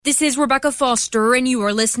This is Rebecca Foster, and you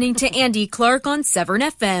are listening to Andy Clark on 7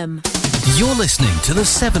 FM. You're listening to the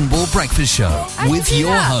 7 Ball Breakfast Show with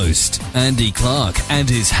your host, Andy Clark, and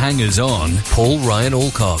his hangers-on, Paul Ryan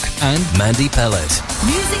Alcock and Mandy Pellet.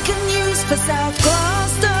 Music and news for South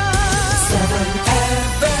Gloucester, 7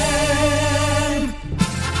 FM.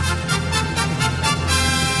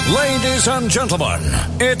 Ladies and gentlemen,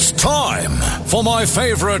 it's time for my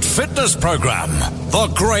favourite fitness programme,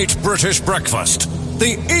 The Great British Breakfast.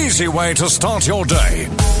 The easy way to start your day.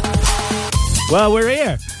 Well, we're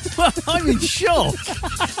here. I'm in shock.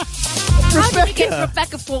 How did we get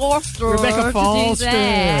Rebecca Foster? Rebecca Foster.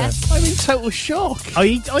 I'm in total shock.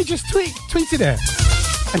 I just tweeted her.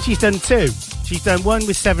 And she's done 2. She's done one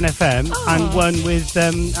with 7FM and one with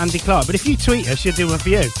Andy Clark. But if you tweet her, she'll do one for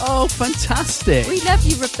you. Oh, fantastic. We love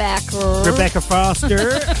you, Rebecca. Rebecca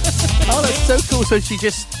Foster. Oh, that's so cool. So she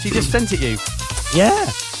just sent it you? Yeah.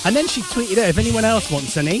 And then she tweeted out, if anyone else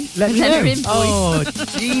wants any, let me know. Oh,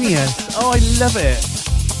 genius. Oh, I love it.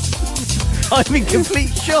 I'm in complete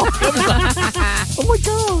shock. Oh, my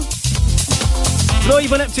God. What have you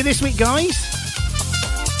been up to this week, guys?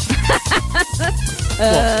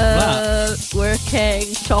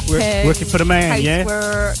 Working, shopping. Working for the man, yeah?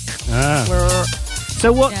 Work. Work.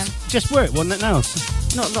 So what? Yeah. Just work, wasn't it now?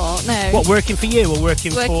 Not, no. What, working for you or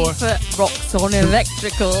working for... Working for Roxon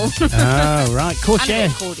Electrical. Oh, right. Of course, and yeah. A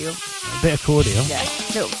bit of cordial. Yeah,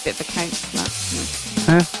 a little bit of accounts for that.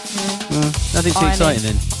 Nothing too exciting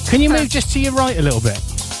then. Can you move just to your right a little bit?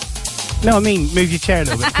 No, I mean, move your chair a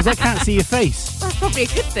little bit, because I can't see your face. That's probably a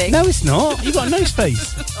good thing. No, it's not. You've got a nice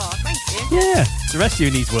face. Oh, thank you. Yeah. The rest of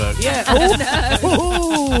you needs work. Yeah.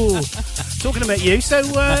 Oh. Talking about you, so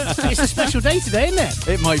it's a special day today, isn't it?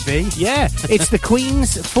 It might be. Yeah. It's the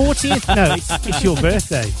Queen's 40th. No, it's your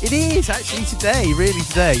birthday. It is, actually, today. Really,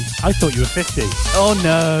 today. I thought you were 50. Oh,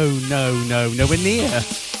 no. Nowhere near.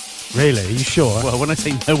 Really? Are you sure? Well, when I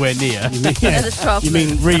say nowhere near, you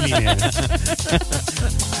mean really near.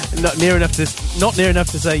 Not near enough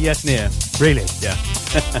to say yes, near. Really? Yeah.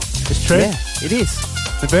 It's true. Yeah, it is.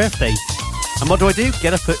 My birthday. And what do?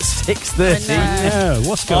 Get up at 6:30. No,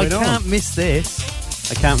 what's going on? I can't miss this.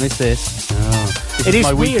 Oh. It is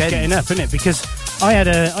weird weekend. Getting up, isn't it? Because I had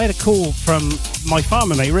a call from my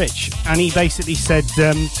farmer mate Rich, and he basically said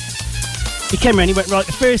he came around. He went right.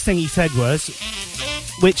 The first thing he said was,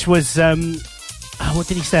 what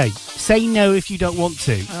did he say? Say no if you don't want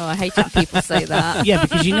to. Oh, I hate when people say that. Yeah,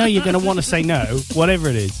 because you know you're going to want to say no, whatever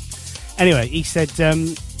it is. Anyway, he said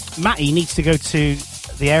Matty needs to go to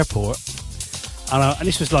the airport. And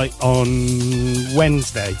this was like on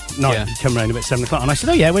Wednesday night. Yeah. He'd come around about 7 o'clock. And I said,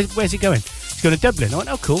 oh yeah, where's he going? He's going to Dublin. I went,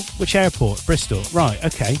 oh cool. Which airport? Bristol. Right,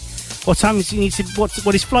 okay. What time does he need to... What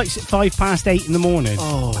his flight's at 8:05 in the morning.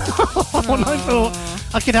 Oh. And I thought,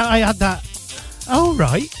 I had that... Oh,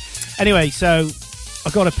 right. Anyway, so I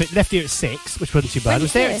got up, left here at 6, which wasn't too bad. I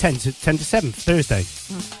was there at 10 to 7, Thursday.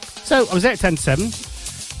 So I was there at 10 to 7.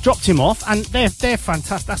 Dropped him off, and they're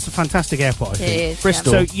fantastic. That's a fantastic airport, I think. It is,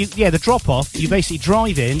 Bristol. So the drop off. You basically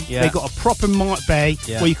drive in. Yeah. They've got a proper marked bay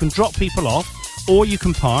where you can drop people off, or you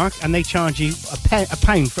can park, and they charge you a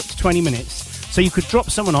pound for up to 20 minutes. So you could drop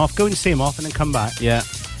someone off, go and see them off, and then come back. Yeah.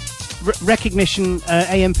 Recognition,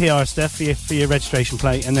 AMPR stuff for your registration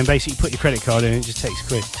plate, and then basically put your credit card in, and it just takes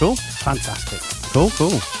 £1. Cool. Fantastic. Cool.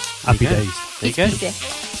 Happy days. There you go.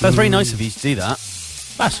 That's very nice of you to do that.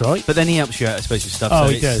 That's right. But then he helps you out, I suppose, with stuff. Oh,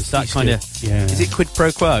 so he does. That kind of... Yeah. Is it quid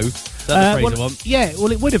pro quo? Is that the phrase I want? Yeah,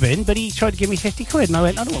 well, it would have been, but he tried to give me 50 quid, and I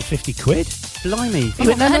went, I don't want 50 quid. Blimey. He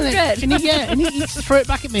went, no. 100. And he threw it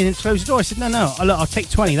back at me and then closed the door. I said, no, I'll take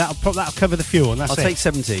 20. That'll cover the fuel, and that's I'll it. take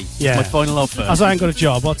 70. Yeah. My final offer. I was like, I ain't got a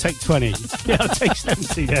job. I'll take 20. Yeah, I'll take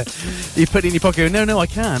 70, yeah. You put it in your pocket. No, I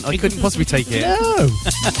can't. I couldn't possibly take it. No.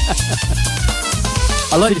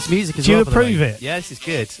 I like this music as well. Do you approve it? Yeah, this is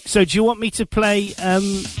good. So do you want me to play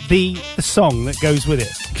the song that goes with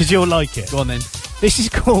it? Because you'll like it. Go on then. This is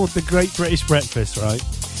called The Great British Breakfast, right?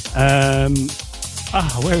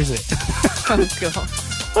 Where is it? Oh, God.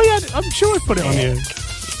 Oh, yeah, I'm sure I put it on here.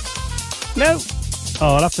 No.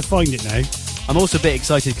 Oh, I'll have to find it now. I'm also a bit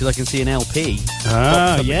excited because I can see an LP.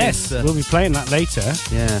 Yes. We'll be playing that later.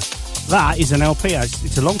 Yeah. That is an LP.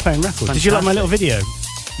 It's a long-playing record. Fantastic. Did you like my little video?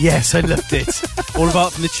 Yes, I loved it. All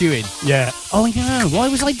apart from the chewing. Yeah. Oh, no. Why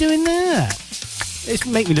was I doing that? It's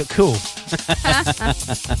make me look cool.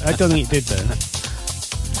 I don't think it did, though.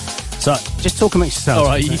 So, just talk amongst yourselves. All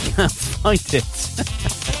right, you can't find it.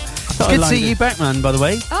 It's good to see you back, man, by the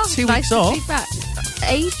way. Oh, 2 nice weeks to off. be back.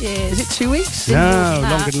 Ages. Is it 2 weeks? No,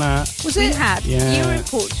 longer than that. Was it? Yeah. You were in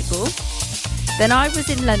Portugal. Then I was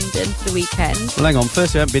in London for the weekend. Well, hang on.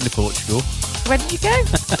 First, I haven't been to Portugal. Where did you go? I went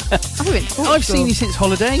to Portugal. I've seen you since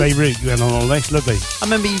holiday. Beirut, you went on holiday. It's lovely. I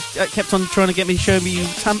remember you kept on trying to get me to show me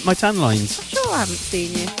my tan lines. I'm sure I haven't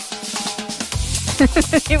seen you.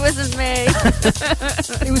 It wasn't me.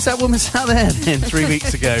 It was that woman sat there then 3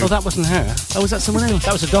 weeks ago. Oh, that wasn't her. Oh, was that someone else?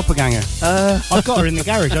 That was a doppelganger. I've got her in the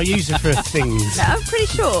garage. I use her for things. No, I'm pretty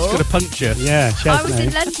sure. Got a puncture. Yeah, she I has was now.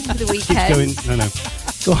 in London for the Keeps weekend. going. No.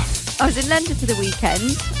 Go on. I was in London for the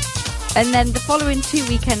weekend, and then the following 2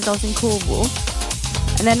 weekends I was in Cornwall,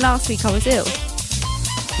 and then last week I was ill.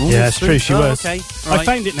 Ooh, Yeah, it's true. She was. Okay. I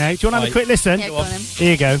found it now. Do you want to have a quick listen? Yeah, go on then.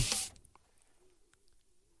 Here you go.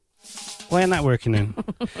 Why isn't that working then?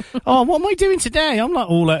 Oh, what am I doing today? I'm like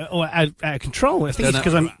all out of control. I think it's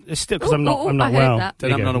because I'm not I heard well. that.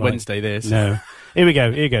 Don't happen on a Wednesday, this. No. Here we go.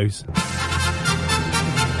 Here goes.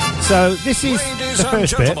 So this is Ladies the and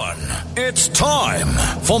first bit. gentlemen, it's time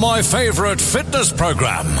for my favourite fitness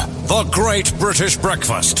programme, The Great British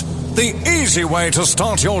Breakfast. The easy way to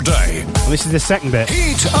start your day. And this is the second bit.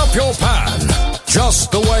 Heat up your pan,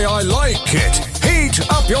 just the way I like it. Heat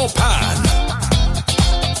up your pan.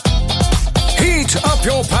 Heat up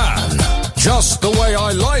your pan, just the way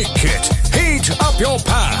I like it. Heat up your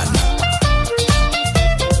pan.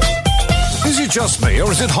 Is it just me,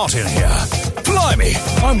 or is it hot in here? Blimey,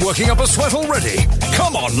 I'm working up a sweat already.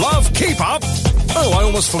 Come on, love, keep up. Oh, I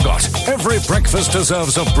almost forgot. Every breakfast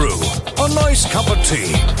deserves a brew. A nice cup of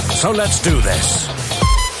tea. So let's do this.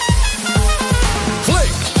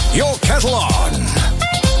 Flick your kettle on.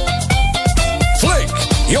 Flick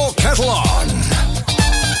your kettle on.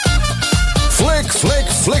 Flick, flick,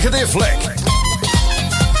 flickety flick.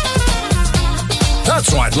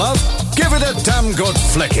 That's right, love. Give it a damn good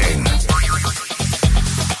flicking.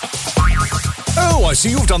 Oh, I see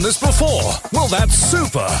you've done this before. Well, that's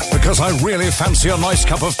super, because I really fancy a nice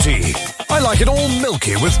cup of tea. I like it all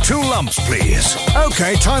milky with 2 lumps, please.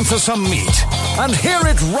 Okay, time for some meat. And here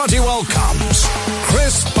it ruddy well comes.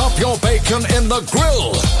 Crisp up your bacon in the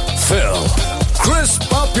grill. Phil.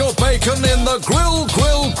 Crisp up your bacon in the grill,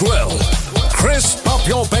 grill, grill. Crisp up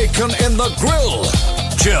your bacon in the grill,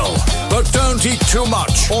 Jill. But don't eat too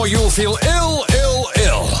much, or you'll feel ill, ill,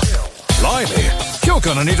 ill. Blimey, you're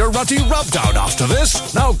gonna need a ruddy rub down after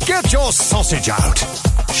this. Now get your sausage out.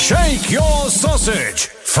 Shake your sausage.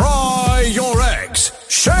 Fry your eggs.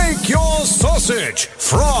 Shake your sausage.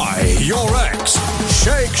 Fry your eggs.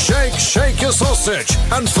 Shake, shake, shake your sausage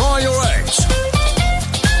and fry your eggs.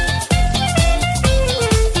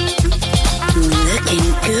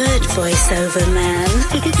 Looking good, voiceover man.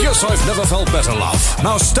 Yes, I've never felt better, love.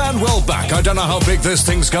 Now stand well back. I don't know how big this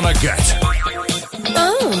thing's gonna get.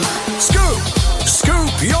 Oh, Scoop!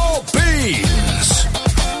 Scoop your beans!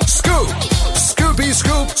 Scoop! Scoopy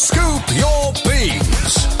scoop! Scoop your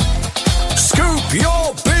beans! Scoop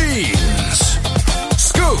your beans!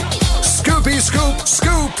 Scoop! Scoopy scoop!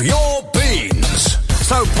 Scoop your beans!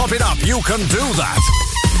 So pop it up, you can do that!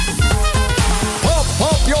 Pop,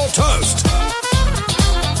 pop your toast!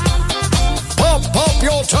 Pop, pop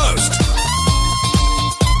your toast!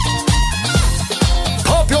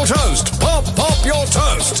 Pop your toast! Pop, pop your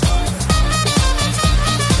toast!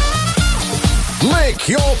 Lick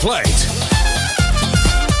your plate!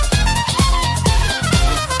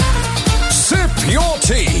 Sip your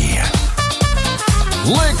tea!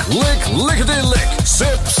 Lick, lick, lickety lick!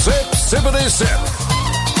 Sip, sip, sippity sip!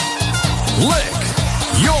 Lick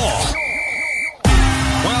your...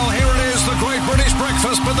 Well, here it is, the Great British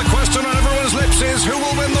Breakfast, but the question on everyone's lips is who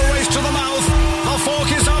will win the race to the mouth? The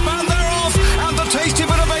fork is up and they're off, and the tasty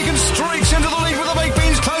bit of bacon streaks into the lead with the baked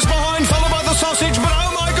beans close behind, followed by the sausage, but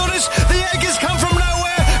oh my goodness, the egg has come from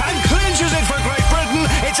nowhere and clinches it for Great Britain.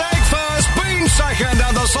 It's egg first, bean second,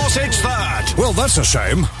 and the sausage third. Well, that's a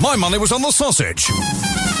shame. My money was on the sausage.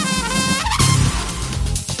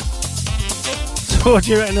 So what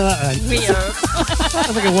do you reckon of that then?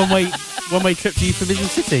 That's like a one-way trip to Euphemism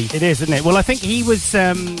City. It is, isn't it? Well, I think he was...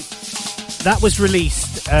 that was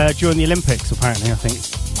released during the Olympics, apparently, I think.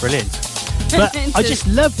 Brilliant. But I just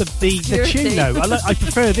love the tune, though. I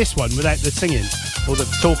prefer this one without the singing or the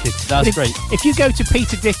talking. That's great. If you go to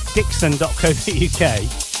peterdixon.co.uk,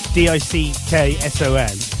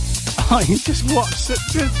 DICKSON, I just watch it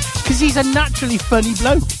because he's a naturally funny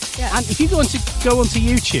bloke. Yeah. And if you go onto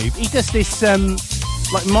YouTube, he does this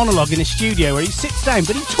like monologue in a studio where he sits down,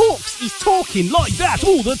 but he's talking like that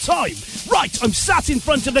all the time. Right, I'm sat in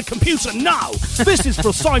front of the computer now. This is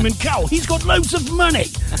for Simon Cowell. He's got loads of money.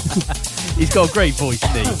 He's got a great voice,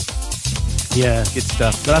 Steve. Yeah, Good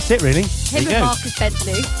stuff. but that's it, really. Him and Marcus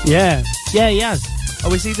Bentley. Yeah, he has.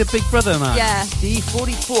 Oh, is he the Big Brother man? Yeah.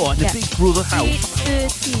 D44 in the Yeah. Big Brother house. He's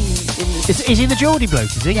 13 in this. Is he the Geordie bloke?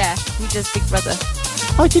 Is he? Yeah, he does Big Brother.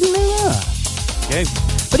 I didn't know that. Okay.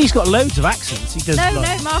 But he's got loads of accents. He does. No,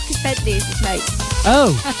 Marcus Bentley is his mate.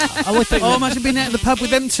 Oh, I thought. Oh, imagine being out in the pub with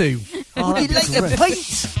them two. Oh, would you like a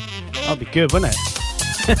pint? That'd be good, wouldn't it?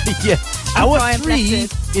 Yeah. Hour Brian 3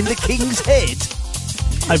 Blessed. in the King's Head.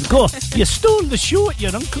 I've got. You stole the show at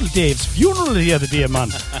your Uncle Dave's funeral the other day, man.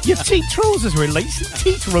 Your tea trousers were lacing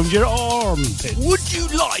teeth round your armpits. Would you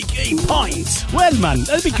like a pint? Well, man,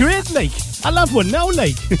 that'd be great, like. I'll have one now,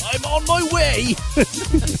 like. I'm on my way.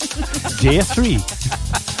 Day 3.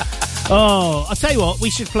 Oh, I'll tell you what, we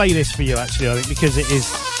should play this for you, actually, I think, because it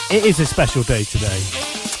is a special day today.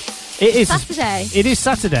 It is Saturday. It is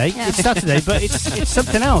Saturday. Yeah. It's Saturday, but it's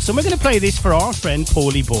something else. And we're going to play this for our friend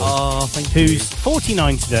Paulie Boy. Oh, thank you. Who's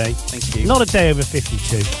 49 today. Thank you. Not a day over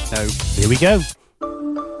 52. No. Here we go.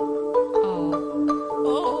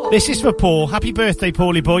 This is for Paul. Happy birthday,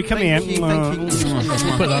 Paulie Boy. Come Thank here. you, thank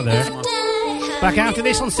you. Put that there. Back after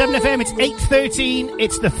this on 7FM. It's 8:13.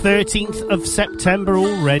 It's the 13th of September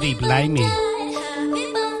already. Blimey.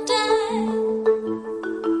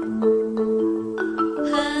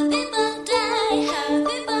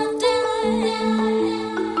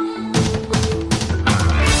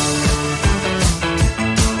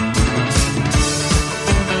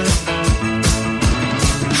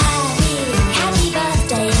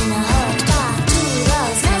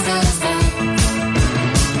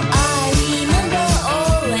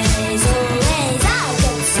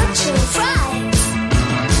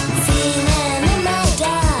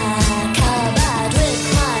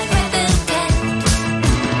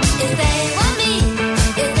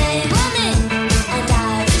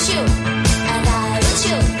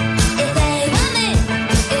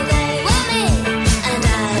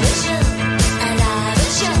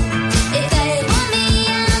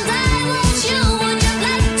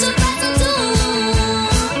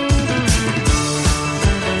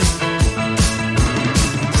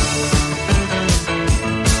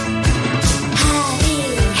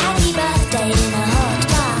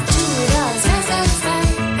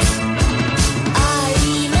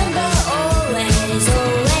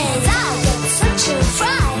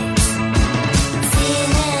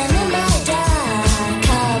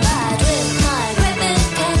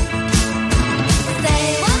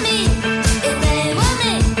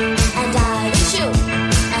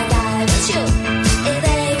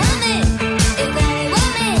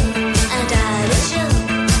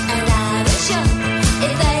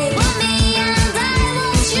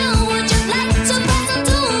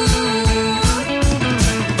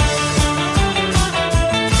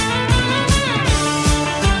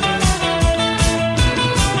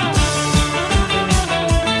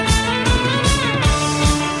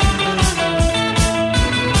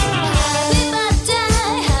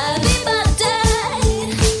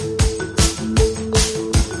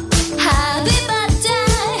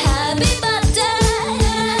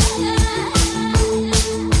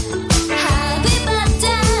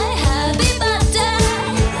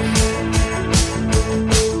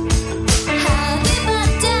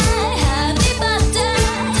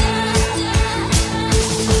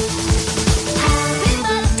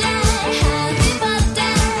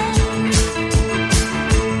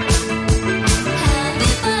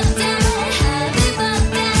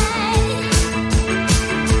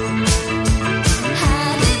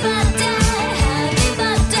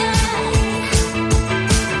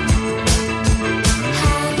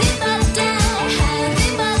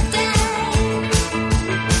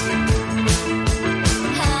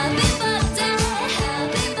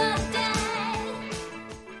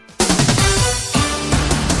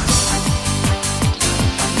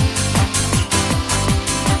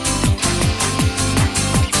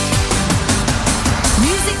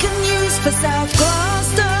 for South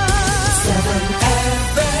Gloucester.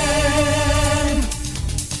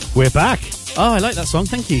 7FM. We're back. Oh, I like that song.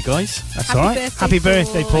 Thank you, guys. That's Happy all right. birthday, Happy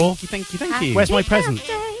birthday, Paul. Thank you. Happy Where's my present?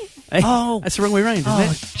 birthday. Hey, Oh. that's the wrong way round, isn't Oh,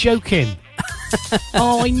 it? joking.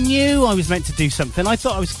 Oh, I knew I was meant to do something. I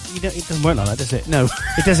thought I was... You know, it doesn't work like that, does it? No.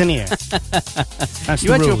 It doesn't here. That's You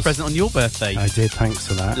the had your rules. present on your birthday. I did, thanks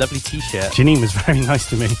for that. Lovely T-shirt. Janine was very nice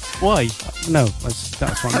to me. Why? No,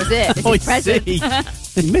 that's one. That was it. It's Oh, I his present. see.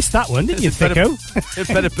 Didn't miss that one, didn't you, It's better- thicko?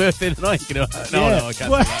 A better birthday than I can. No, Yeah. I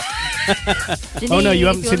can't. Well- Janine, Oh, no, you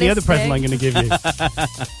haven't if seen the you're other present I'm listening. going to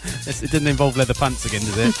give you. It didn't involve leather pants again,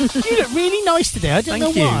 does it? You look really nice today. I don't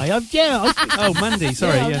Thank know you. why. Oh, Mandy,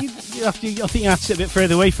 sorry. Yeah. You have to, I think you have to sit a bit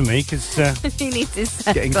further away from me because... He needs his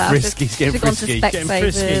Getting glasses. frisky, he's getting Should've gone to frisky. Getting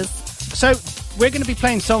frisky. Specsavers. So, we're going to be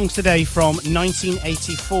playing songs today from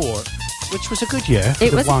 1984, which was a good year for It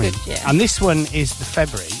the was a wine. good year. And this one is the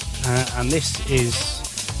February, and this is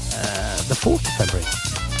the 4th of February.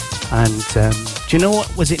 And do you know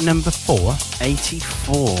what was it number 4?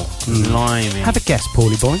 84. Blimey. Have a guess,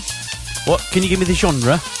 Paulie boy. What? Can you give me the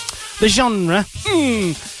genre? The genre.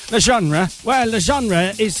 The genre. Well, the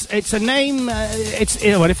genre is it's a name.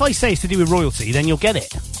 Well, if I say it's to do with royalty, then you'll get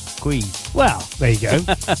it. Queen. Well, there you go.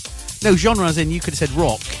 No, genre as in you could have said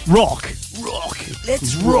rock. Rock.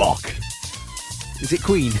 Let's rock. Is it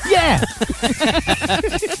Queen? Yeah.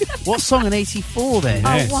 What song in 84 then?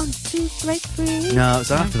 I want to break free. No,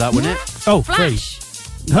 it's after that, wasn't it? Oh, Flash.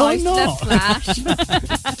 Free. No, I not. love Flash.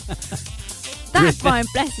 That's Brian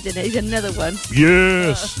Blessed in it. He's another one.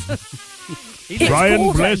 Yes. Brian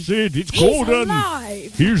Gordon. Blessed. It's Gordon.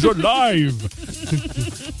 He's alive.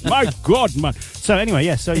 My God, man. So anyway,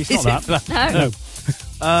 yes. So it's not that. No.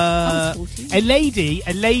 A lady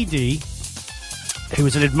who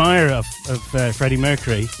was an admirer of Freddie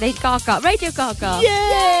Mercury. Lady Gaga. Radio Gaga.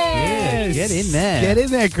 Yes. Get in there. Get in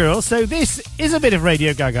there, girl. So this is a bit of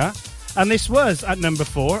Radio Gaga. And this was at number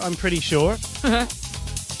 4, I'm pretty sure.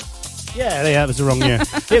 Yeah, that was the wrong year.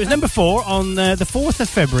 It was number 4 on the 4th of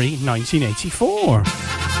February, 1984.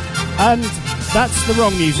 And that's the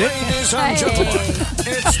wrong music. Ladies and gentlemen,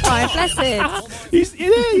 it's Brian Blessed.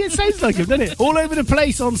 It sounds like him, doesn't it? All over the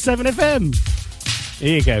place on 7FM.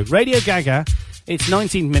 Here you go. Radio Gaga. It's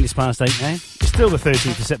 19 minutes past 8 now. It's still the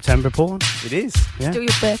 13th of September, Paul. It is. Yeah. Still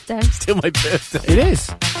your birthday. Still my birthday. It is.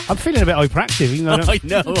 I'm feeling a bit hyperactive, even though I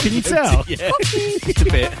know. Can you tell? Yeah. Just a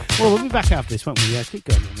bit. Well, we'll be back after this, won't we? Yeah, keep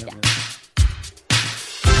going.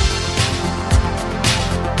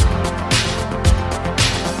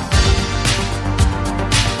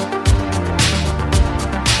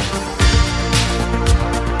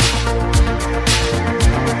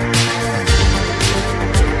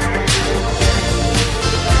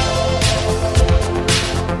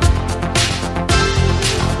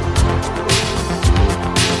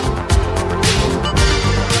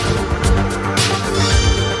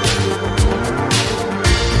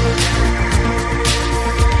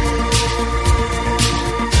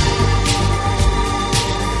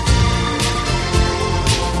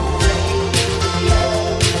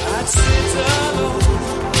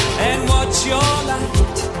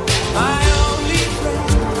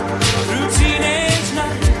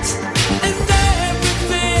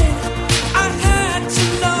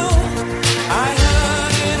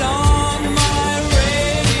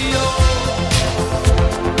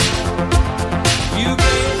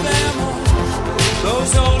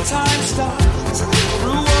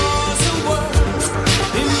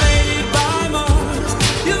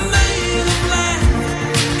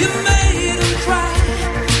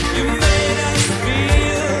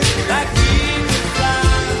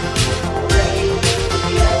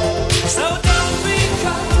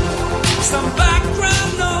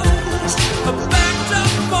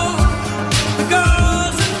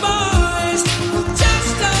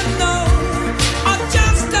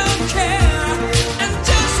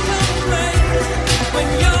 When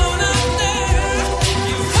you're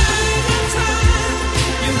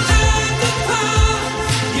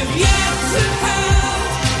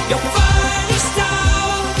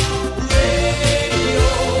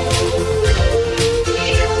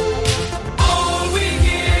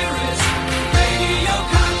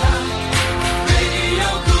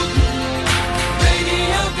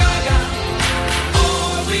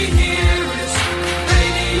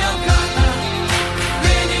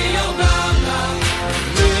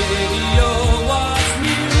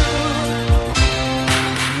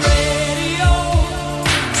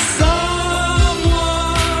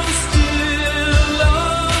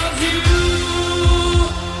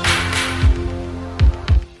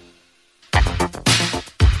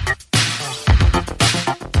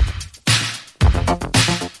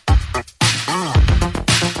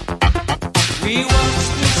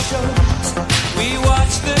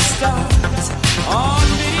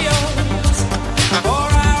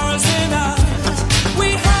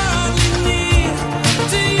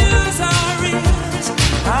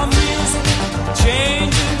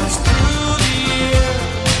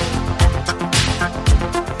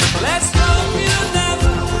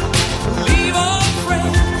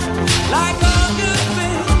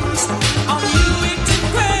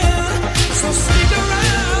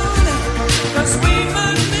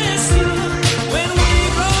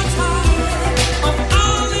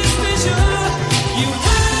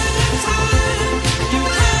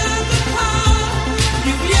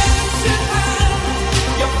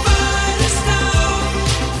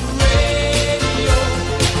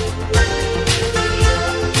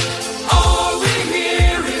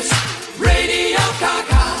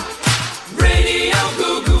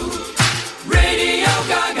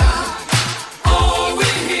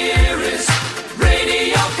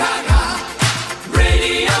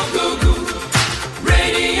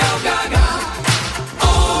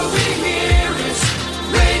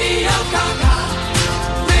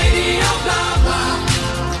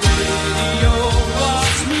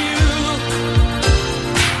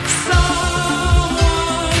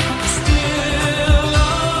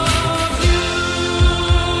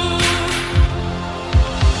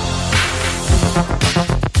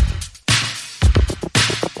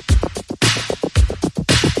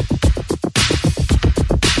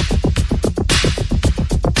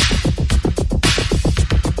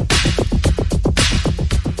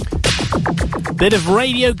Bit of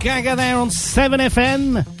Radio Gaga there on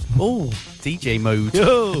 7FM. Oh, DJ mode.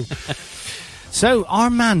 Oh. So,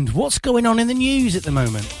 Armand, what's going on in the news at the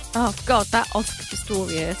moment? Oh, God, that Oscar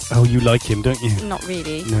Pistorius. Oh, you like him, don't you? Not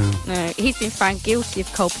really. No. He's been found guilty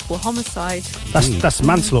of culpable homicide. That's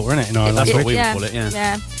manslaughter, isn't it, in Ireland? That's what we would call it,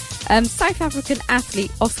 yeah. South African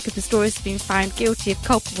athlete Oscar Pistorius has been found guilty of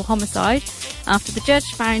culpable homicide after the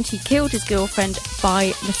judge found he killed his girlfriend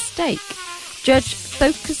by mistake. Judge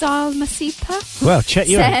Thokozile Masipa well, check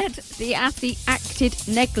you said the athlete acted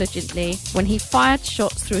negligently when he fired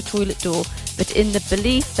shots through a toilet door, but in the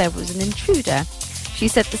belief there was an intruder. She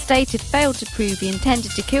said the state had failed to prove he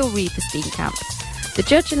intended to kill Reeva Steenkamp. The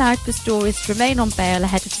judge allowed Pistorius to remain on bail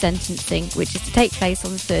ahead of sentencing, which is to take place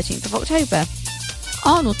on the 13th of October.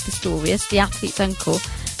 Arnold Pistorius, the athlete's uncle,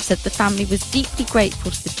 said the family was deeply grateful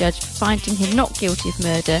to the judge for finding him not guilty of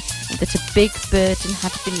murder and that a big burden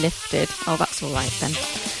had been lifted. Oh, that's all right then.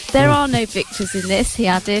 There are no victors in this, he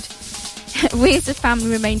added. We as a family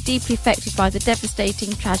remain deeply affected by the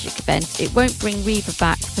devastating tragic event. It won't bring Reeva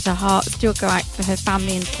back, but her heart still go out for her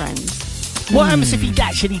family and friends. What happens if he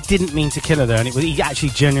actually didn't mean to kill her, though, and he actually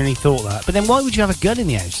genuinely thought that? But then why would you have a gun in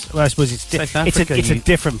the house? Well, I suppose it's a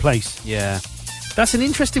different place. Yeah. That's an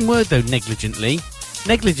interesting word, though, negligently.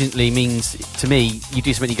 Negligently means, to me, you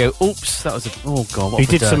do something, you go, oops, that was oh, God, what he have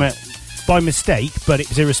I did done? something by mistake, but it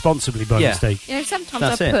was irresponsibly by mistake. You know,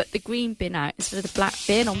 sometimes I put the green bin out instead of the black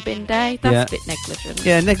bin on bin day. That's a bit negligent.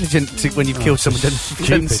 Yeah, negligent when you've killed someone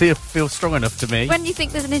doesn't feel strong enough to me. When you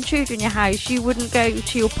think there's an intruder in your house, you wouldn't go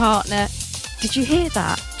to your partner, did you hear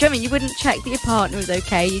that? Do you know what I mean? You wouldn't check that your partner was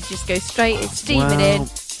okay. You'd just go straight, steaming in,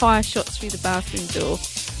 fire shots through the bathroom door.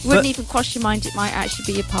 Wouldn't even cross your mind it might actually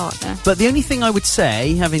be your partner. But the only thing I would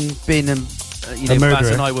say, having been, a murderer. Baz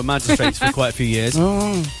and I were magistrates for quite a few years,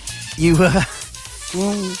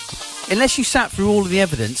 unless you sat through all of the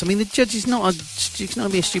evidence, I mean, the judge is not she's not going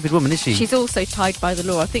to be a stupid woman, is she? She's also tied by the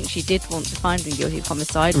law. I think she did want to find him guilty of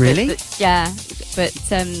homicide. Really? Where's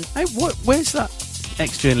that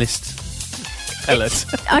ex-journalist pellet?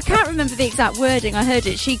 I can't remember the exact wording. I heard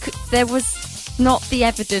it. There was not the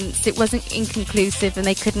evidence. It wasn't inconclusive, and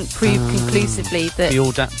they couldn't prove conclusively that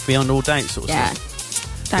beyond all doubt, sort of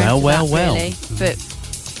stuff. Well. Really. But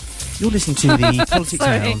you're listening to the Politics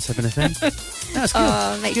Hour on 7FM. That's good.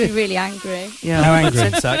 Oh, it makes me really angry. Yeah, how angry?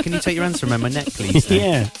 Can you take your hands from my neck, please?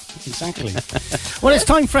 Yeah, exactly. Well, it's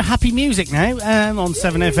time for happy music now on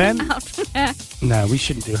 7FM. No, we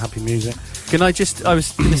shouldn't do happy music. Can I just... I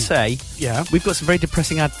was going to say... Yeah. We've got some very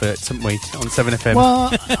depressing adverts, haven't we, on 7FM?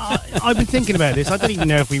 Well, I've been thinking about this. I don't even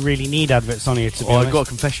know if we really need adverts on here, to be honest. I've got a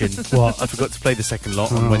confession. What? I forgot to play the second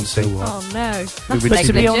lot on Wednesday. Oh, no. But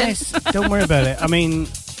to be honest, don't worry about it. I mean,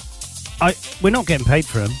 we're not getting paid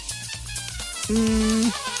for them.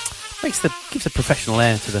 Gives a professional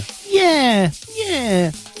air to the... Yeah,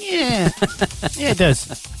 it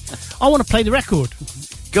does. I want to play the record.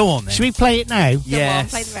 Go on, then. Should we play it now?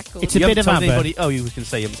 Yes. Play the record. It's a bit of advert. Oh, you were going to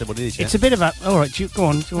say you haven't said what it is yet. It's a bit of all right, go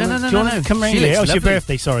on. Do you want to come round here? Oh, it's your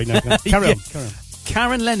birthday, sorry. No, carry on.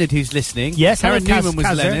 Karen Leonard, who's listening. Yes, Karen Newman was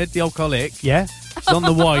Kazzer. Leonard, the alcoholic. Yeah. She's on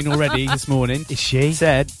the wine already this morning. Is she?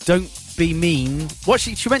 Said, don't be mean. What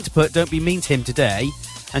she went to put, don't be mean to him today,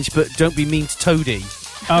 and she put, don't be mean to Toadie.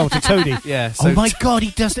 Oh, to Toadie. Yeah. So oh, my God,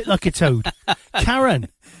 he does it like a toad. Karen.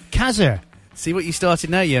 Kazzer. See what you started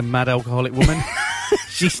now, you mad alcoholic woman?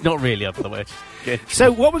 She's not really up for the way. Good.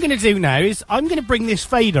 So what we're going to do now is I'm going to bring this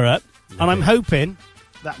fader up, and I'm hoping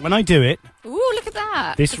that when I do it... Ooh, look at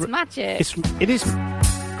that. It's magic. It is...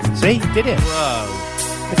 See? Did it?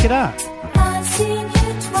 Whoa. Look at that. I've seen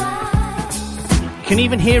you twice. You can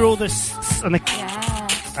even hear all the... and the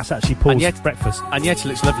That's actually Paul's breakfast. And yet she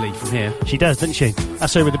looks lovely from here. She does, doesn't she?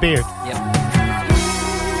 That's her with the beard. Yep.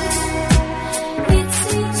 It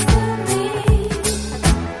seems to me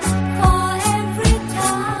for every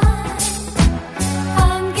time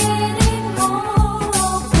I'm getting more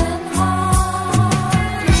open-hearted.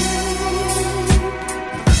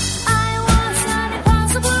 I was an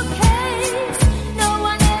impossible case. No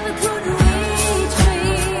one ever could reach me.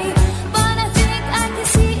 But I think I can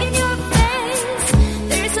see in your face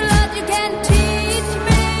there's a lot you can teach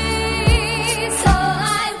me. So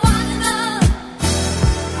I wanna know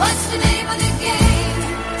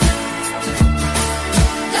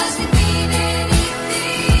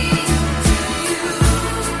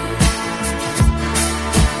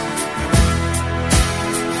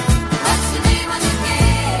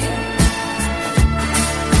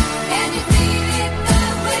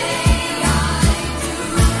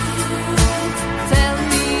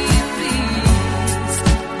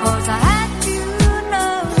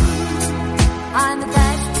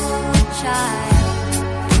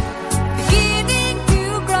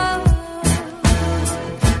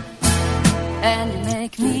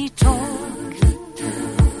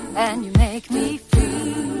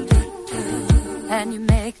and you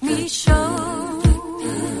make me show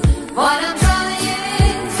what I'm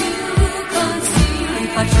trying to conceal.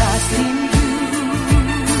 If I trust in you,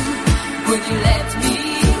 would you let me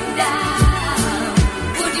down?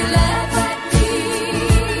 Would you laugh at me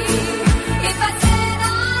if I said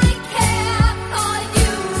I care for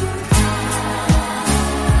you?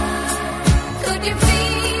 Could you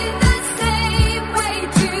feel the same way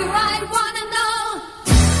too? I wanna know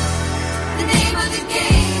the name of the game.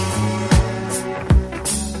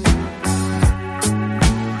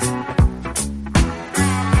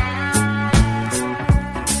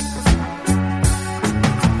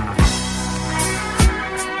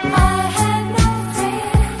 I have no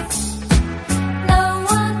friends, no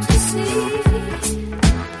one to see,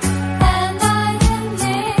 and I am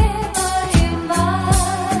never invited.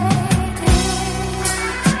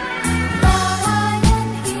 Now I am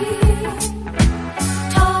here,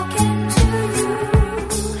 talking to you.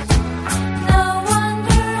 No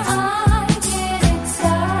wonder I get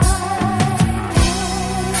excited.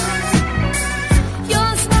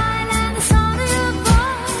 Your smile and the sound of your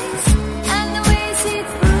voice and the way you see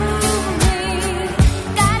through me.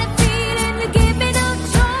 Got a feeling you give me no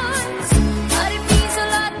choice, but it means a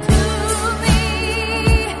lot to me.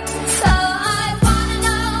 So I wanna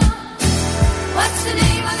know what's the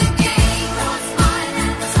name of the game. Your smile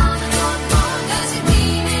and the sound of your voice, does it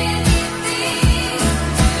mean anything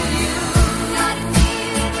to you? Got a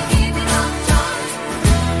feeling you give me no choice,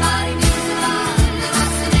 but it means a lot.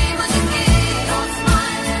 What's the name of the game? Your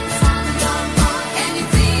smile and the sound of your voice, and you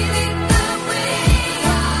feel it the way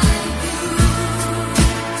I do.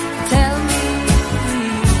 Tell me,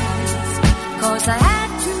 please, 'cause I had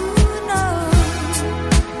to know.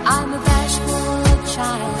 I'm a bashful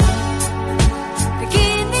child,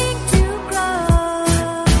 beginning to grow,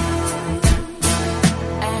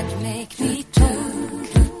 and you make me talk,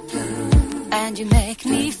 and you make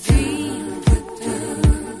me feel,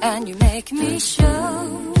 and you make me show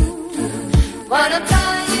what I'm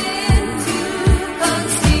trying to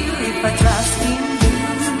conceal. If I trust in you,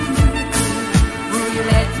 will you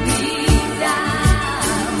let me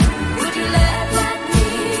down? Would you laugh at me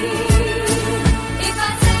if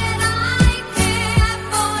I said I care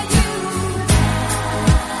for you?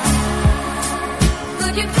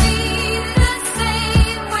 Could you feel the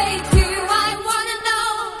same way too? I wanna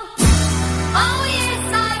know. Oh yes,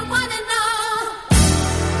 I wanna know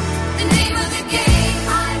the name of the game.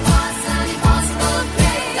 I was an impossible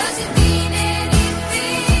prey. Does it mean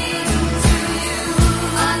anything to you?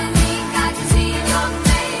 But I think I can see in your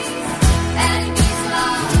face that it means a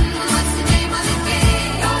lot. What's the name of the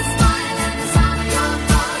game? Your smile and the sound of your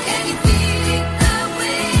voice, and you feel it the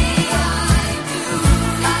way I do.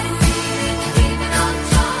 Got a feeling you give me no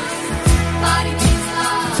choice, but it means a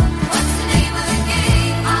lot. What's the name of the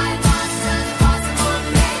game? I was an impossible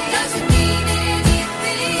prey. Does it mean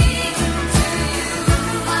anything to you?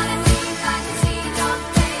 But I think I can see in your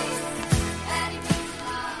face that it means a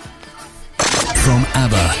lot. From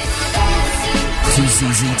ABBA to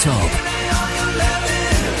ZZ Top,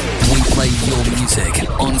 we play your music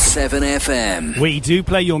on 7FM. We do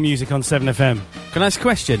play your music on 7FM. Can I ask a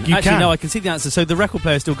question? You Actually, can. no, I can see the answer. So the record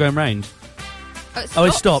player's still going round? Oh,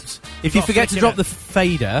 it stops. If you Not forget to flicking drop it. the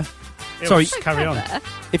fader... It'll Sorry, just carry on.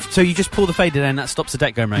 so you just pull the fader down, that stops the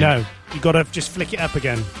deck going round? No, you got to just flick it up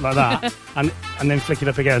again like that, and then flick it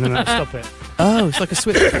up again, and that'll stop it. Oh, it's like a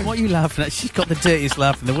switch. What are you laughing at? She's got the dirtiest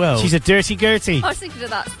laugh in the world. She's a dirty Gertie. I was thinking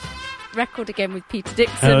of that record again with Peter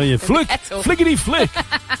Dixon. Oh yeah, and the flick, kettle. flickety flick.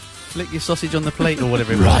 Flick your sausage on the plate or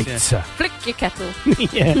whatever it was. Right. yeah. Flick your kettle.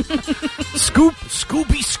 Yeah. Scoop,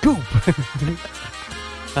 Scoopy, scoop.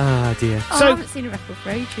 Ah, dear. Oh, So- I haven't seen a record for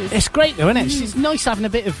ages. It's great though, isn't it? It's nice having a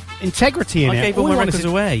bit of integrity in I it. gave all my I wanna records say-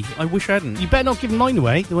 away. I wish I hadn't. You better not give mine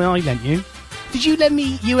away the way I lent you. Did you lend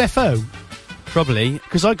me UFO? Probably.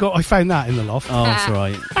 Because I found that in the loft. Oh, that's all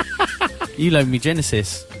right. You loaned me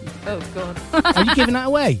Genesis. Oh, God. Are you giving that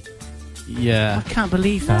away? Yeah. I can't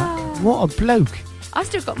believe that. What a bloke. I've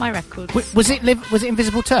still got my records. Was it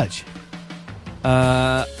Invisible Touch?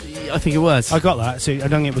 I think it was. I got that, so I don't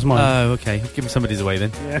think it was mine. Oh, okay. Give me somebody's away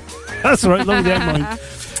then. Yeah, that's all right. Long as mine.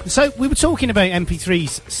 So we were talking about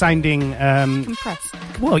MP3s sounding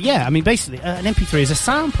Compressed. well, yeah. I mean, basically, an MP3 is a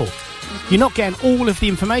sample. You're not getting all of the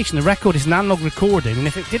information. The record is an analog recording, and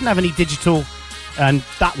if it didn't have any digital, and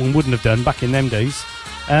that one wouldn't have done back in them days,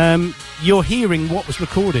 you're hearing what was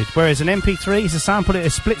recorded. Whereas an MP3 is a sample at a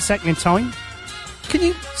split second in time. Can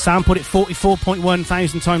you sample it 44.1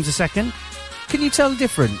 thousand times a second? Can you tell the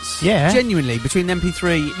difference? Yeah. Genuinely, between an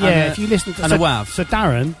MP3 Yeah, and if you listen to and a WAV. So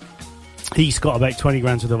Darren, he's got about 20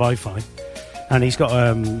 grand worth of Wi-Fi, and he's got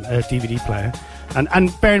a DVD player,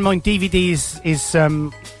 And bear in mind, DVD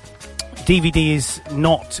is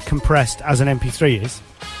not compressed as an MP3 is.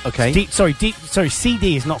 Okay.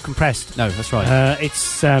 CD is not compressed. No, that's right.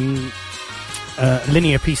 It's linear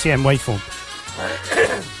PCM waveform.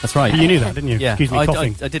 That's right. You knew that, didn't you? Yeah. Excuse me,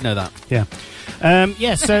 coughing. I did know that. Yeah.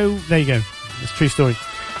 So there you go. It's a true story.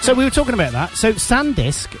 So we were talking about that. So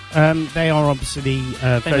SanDisk, they are obviously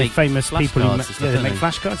very famous people who they make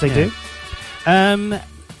flashcards. They do.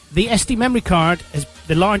 The SD memory card is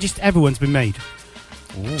the largest ever one's been made.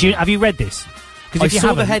 Have you read this? I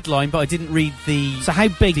saw the headline, but I didn't read the. So how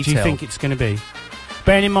big detail. do you think it's going to be?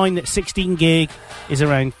 Bearing in mind that 16 gig is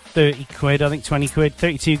around 30 quid, I think 20 quid.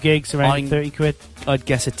 32 gigs around 30 quid. I'd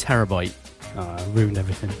guess a terabyte. Oh, I ruined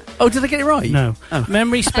everything. Oh, did I get it right? No. Oh.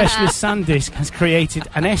 Memory specialist SanDisk has created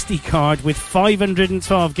an SD card with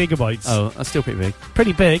 512 gigabytes. Oh, that's still pretty big.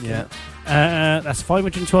 Pretty big. Yeah. That's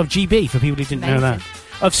 512 GB for people who didn't know that.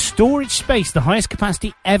 Of storage space, the highest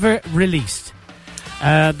capacity ever released.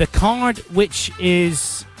 The card, which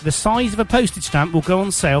is the size of a postage stamp, will go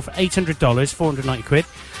on sale for $800, 490 quid.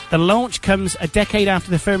 The launch comes a decade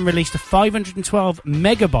after the firm released a 512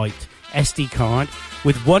 megabyte SD card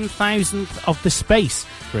with 1,000th of the space.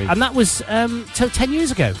 Great. And that was 10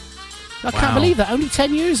 years ago. I can't believe that. Only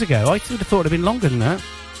 10 years ago. I would have thought it would have been longer than that.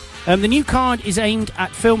 The new card is aimed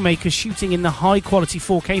at filmmakers shooting in the high-quality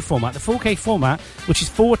 4K format. The 4K format, which is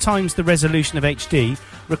 4 times the resolution of HD,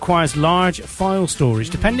 requires large file storage.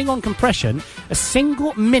 Depending on compression, a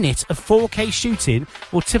single minute of 4K shooting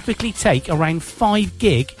will typically take around 5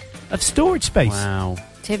 gig of storage space. Wow.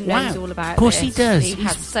 Tim knows all about this. Of course he does. He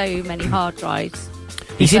has so many hard drives.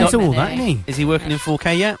 He's into all many. that, isn't he? Is he working in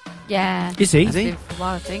 4K yet? Yeah. Is he? Has been for a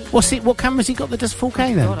while, I think. What camera's he got that does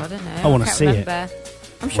 4K then? God, I don't know. I want to can't see remember.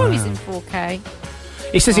 I'm sure he's Wow. in 4K.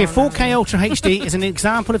 It says here, 4K Ultra HD is an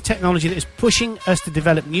example of technology that is pushing us to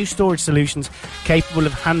develop new storage solutions capable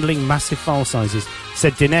of handling massive file sizes,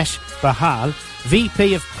 said Dinesh Bahal,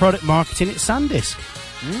 VP of Product Marketing at SanDisk.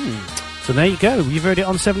 So there you go. You've heard it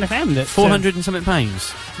on 7FM. That 400 and something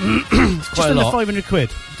pounds. It's just quite a under lot. 500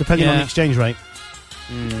 quid, depending on the exchange rate.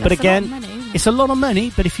 But That's again, a lot of money, isn't it? it's a lot of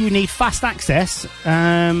money, but if you need fast access,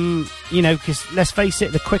 because let's face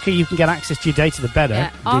it, the quicker you can get access to your data, the better.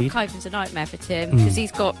 Yeah, indeed. archiving's a nightmare for Tim because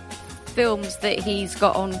he's got films that he's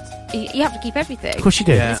got on. You have to keep everything. Of course you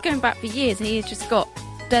do. Yeah. It's going back for years, and he's just got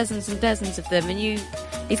dozens and dozens of them. And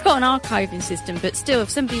he's got an archiving system, but still, if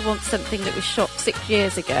somebody wants something that was shot 6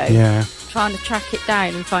 years ago, Yeah. trying to track it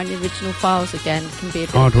down and find the original files again can be a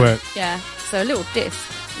bit Hard work. Yeah, so a little disc,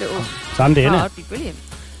 little It's handy, isn't it? card would be brilliant.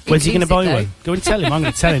 When's he going to buy Use it, one? Go and tell him. I'm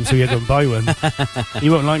going to tell him so he'll go and buy one. He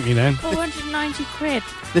won't like me then. though. 490 quid.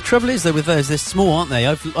 The trouble is, though, with those, they're small, aren't they?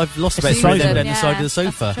 I've lost about the 3 of size them of down the them. side of the Yeah, that's the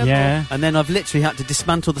sofa. trouble. Yeah, And then I've literally had to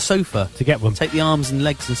dismantle the sofa, to get one. take the arms and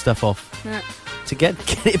legs and stuff off Yeah. to get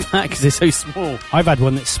it back because they're so small. I've had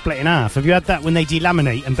one that's split in half. Have you had that when they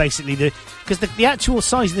delaminate and basically because the actual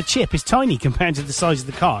size of the chip is tiny compared to the size of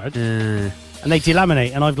the card, and they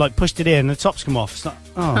delaminate, and I've like pushed it in and the tops come off. It's like,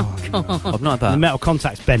 I've not had the that. metal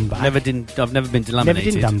contacts bend back. I've never been delaminated. Never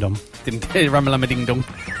did dum-dum. Didn't ramalama ding dong.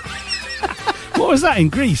 What was that in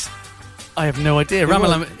Greece? I have no idea.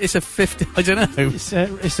 Ramalama. It's a 50. I don't know.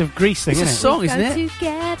 It's a Greece thing, It's a isn't it? song, isn't Go it?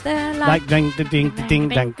 together Like ding ding ding ding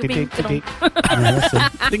ding ding ding ding.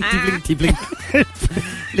 Blinky blinky blink.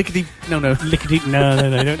 Lickety. No. Lickety,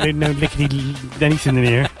 no, don't no lickety anything in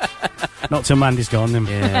here. Not till Mandy's gone, then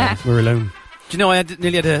Yeah. we're alone. Do you know I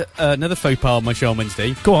nearly had another faux pas on my show on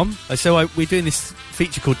Wednesday? Go on. So we're doing this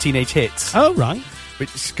feature called Teenage Hits, Oh, right.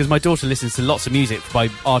 because my daughter listens to lots of music by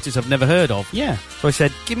artists I've never heard of. Yeah. So I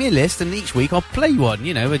said, give me a list, and each week I'll play one,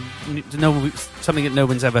 and something that no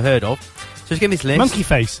one's ever heard of. So she gave me this list. Monkey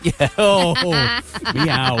face. Yeah. Oh,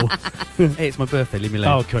 meow. Hey, it's my birthday. Leave me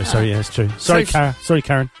alone. Oh, okay. Sorry, yeah, that's true. Sorry,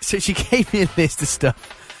 Karen. So she gave me a list of stuff.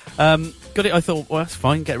 Got it. I thought, well, that's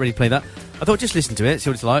fine. Get ready to play that. I thought, just listen to it, see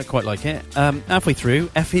what it's like. Quite like it. Halfway through,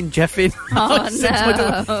 effing, jeffing. Oh, I said to my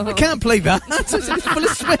daughter, I can't play that. I said, it's full of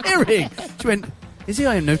swearing. She went, is he?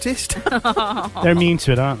 I haven't noticed. They're immune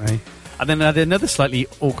to it, aren't they? And then I had another slightly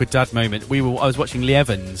awkward dad moment. I was watching Lee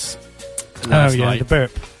Evans last night, the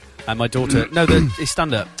burp. and my daughter, his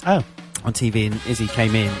stand-up Oh. on TV, and Izzy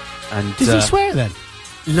came in, and Does he swear then?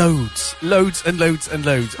 loads,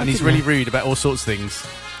 and he's really rude about all sorts of things.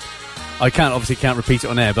 I obviously can't repeat it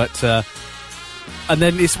on air, but and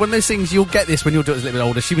then it's one of those things, you'll get this when your daughter's a little bit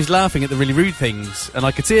older. She was laughing at the really rude things, and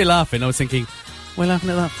I could see her laughing. I was thinking, what are you laughing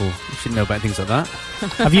at that for? You shouldn't know about things like that.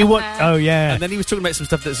 Have you watched? Oh, yeah. And then he was talking about some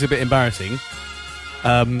stuff that's a bit embarrassing.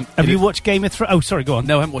 Have you watched Game of Thrones? Oh, sorry, go on.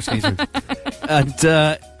 No, I haven't watched Game of Thrones. And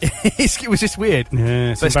it was just weird.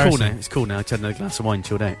 Yeah, But it's cool now. It's cool now. I had another glass of wine,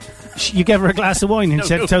 chilled out. You gave her a glass of wine and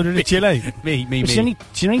told her to chill out. Me. She's only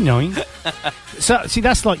 9. So, see,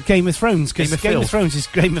 that's like Game of Thrones, because Game of Thrones is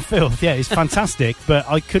Game of Filth. Yeah, it's fantastic, but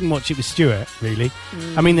I couldn't watch it with Stuart, really.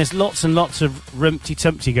 I mean, there's lots and lots of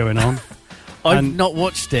rumpty-tumpty going on. I've not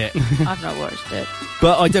watched it. I've not watched it.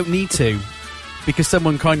 But I don't need to. Because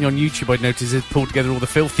someone kindly on YouTube, I'd noticed, had pulled together all the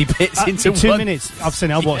filthy bits into in 2 one. minutes. I've seen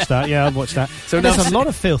it. I'll watch that. Yeah, I'll watch that. So there's a lot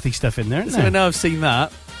of filthy stuff in there, isn't there? So now I've seen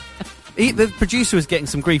that. The producer was getting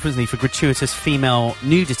some grief, wasn't he, for gratuitous female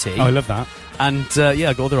nudity. Oh, I love that. And,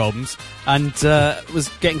 I got all their albums. And was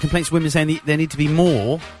getting complaints from women saying there need to be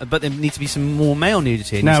more, but there need to be some more male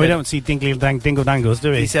nudity. And no, we don't see dingle dangles, do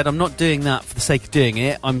we? He said, I'm not doing that for the sake of doing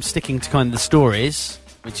it. I'm sticking to kind of the stories,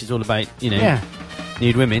 which is all about,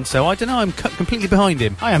 nude women. So I don't know, I'm completely behind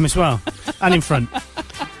him. I am as well. And in front.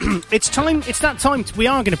 It's that time. We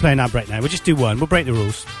are going to play an ad break now. We'll just do one. We'll break the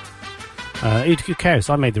rules. Who cares?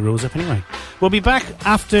 I made the rules up anyway. We'll be back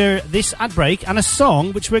after this ad break and a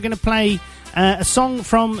song, which we're going to play, a song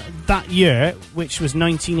from that year, which was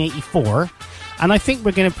 1984. And I think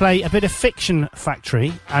we're going to play a bit of Fiction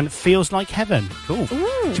Factory and Feels Like Heaven. Cool. Ooh.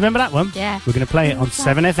 Do you remember that one? Yeah. We're going to play it on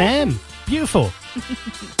 7FM. Beautiful.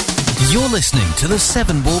 You're listening to the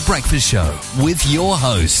 7 Ball Breakfast Show with your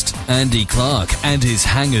host, Andy Clark, and his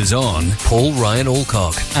hangers-on, Paul Ryan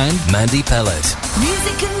Alcock and Mandy Pellet.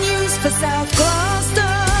 Music and news for South Gloucester.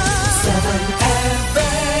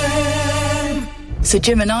 7FM. So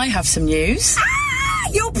Jim and I have some news. Ah!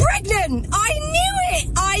 You're pregnant! I knew it!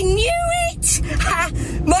 I knew it! Ha!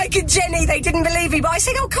 Mike and Jenny, they didn't believe me, but I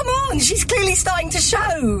said, oh, come on, she's clearly starting to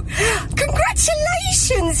show.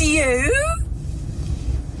 Congratulations, you!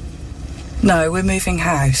 No, we're moving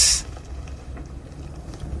house.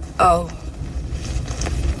 Oh.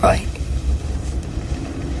 Right.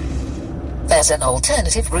 There's an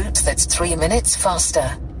alternative route that's 3 minutes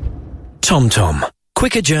faster. TomTom.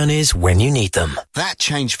 Quicker journeys when you need them. That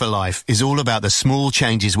Change for Life is all about the small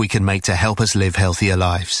changes we can make to help us live healthier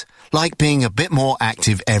lives. Like being a bit more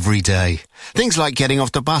active every day. Things like getting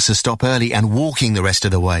off the bus a stop early and walking the rest of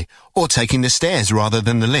the way. Or taking the stairs rather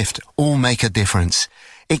than the lift. All make a difference.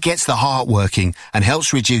 It gets the heart working and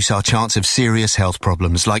helps reduce our chance of serious health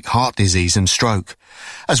problems like heart disease and stroke.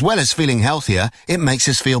 As well as feeling healthier, it makes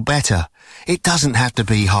us feel better. It doesn't have to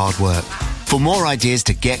be hard work. For more ideas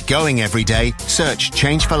to get going every day, search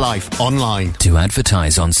Change for Life online. To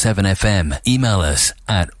advertise on 7FM, email us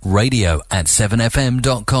at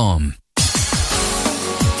radio@7fm.com.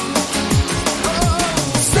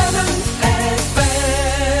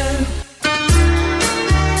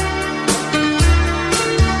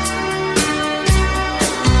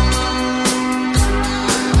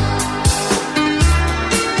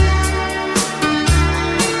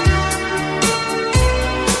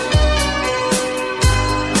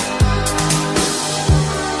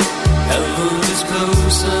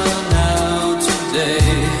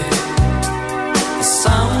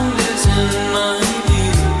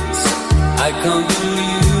 Can't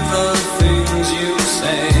believe the things you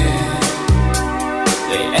say.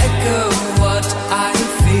 They echo what I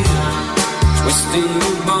feel, twisting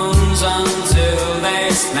the bones until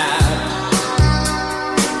they snap.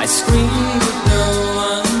 I scream but no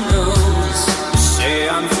one knows. You say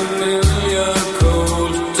I'm familiar,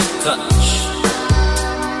 cold to touch,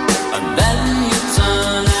 and then you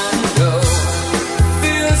turn and go.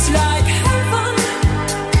 Feels like heaven.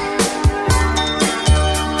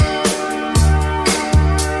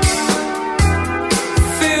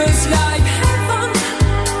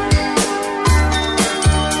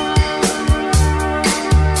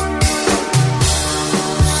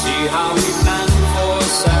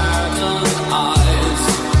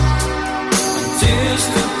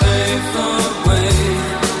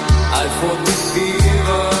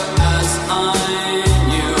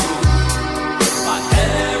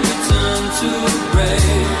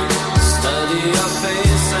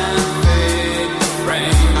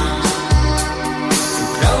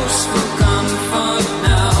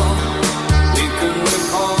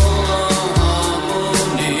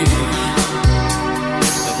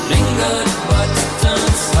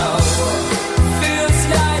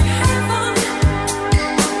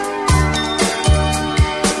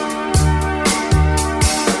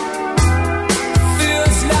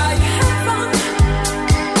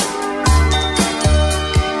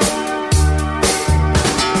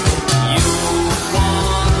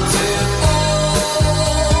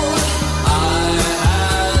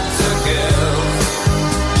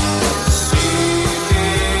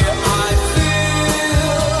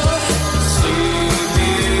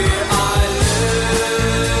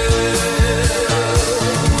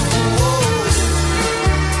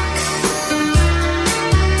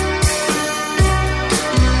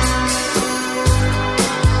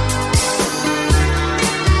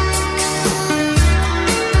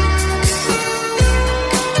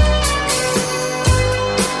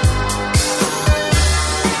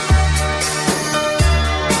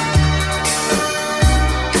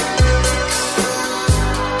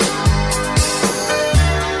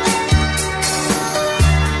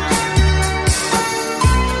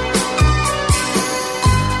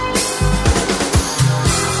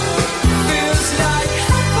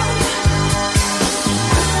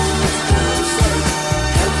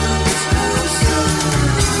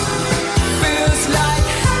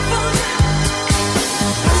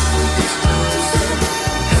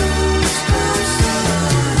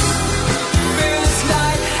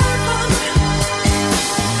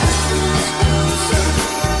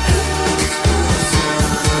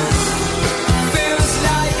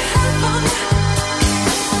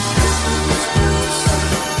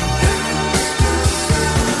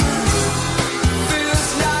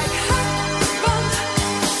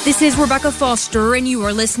 This is Rebecca Foster, and you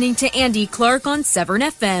are listening to Andy Clark on Severn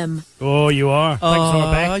FM. Oh, you are. Thanks,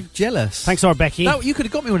 Rebecca. I'm jealous. Thanks, Becky. No, you could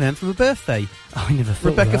have got me one of them for my birthday. Oh, I never thought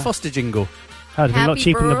Rebecca of that. Foster jingle. That would have been a lot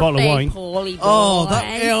cheaper than a bottle of wine. Paulie boy. Oh,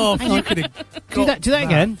 I could have Do that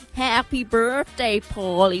again. Happy birthday,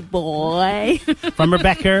 Paulie boy. From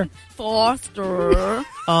Rebecca. Foster.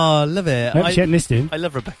 Oh, love it. Nope, she hadn't listened. I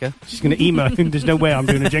love Rebecca. She's going to email him. There's no way I'm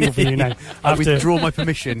doing a jingle for you now. I withdraw my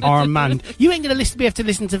permission. Armand. You ain't going to be able to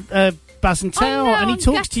listen to Naz N Tel, and he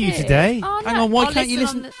talks to you today. Oh, no. Hang on, why can't you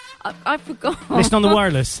listen? I forgot. Listen on the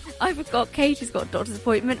wireless. I forgot Katie's got a doctor's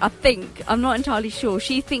appointment. I think. I'm not entirely sure.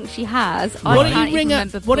 She thinks she has. Why I don't can't you ring even up?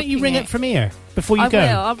 remember Why don't you booking ring it. up from here before you I go?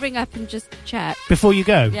 will. I'll ring up and just check. Before you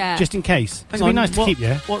go, Yeah. just in case. Hang It'd be on, nice to keep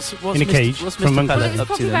you What's in a cage What's from Mr. Uncle. Pellet up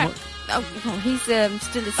to then? He's still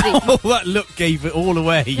asleep. Oh, that look gave it all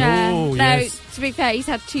away. Yeah. Oh, no, yes. to be fair, he's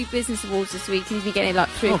had 2 business awards this week and he's been getting like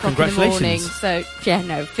 3 Oh, o'clock in the congratulations. morning. So, yeah,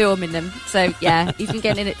 no, filming them. So, yeah, he's been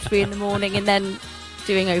getting in at 3 in the morning and then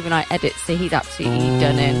doing overnight edits. So he's absolutely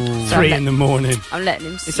done in. So 3 in the morning. I'm letting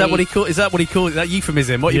him sleep. Is that what he called? Is that that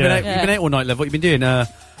euphemism? What Yeah. you've been out all night, love? What you've been doing?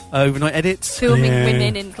 Overnight edits. Filming Yeah.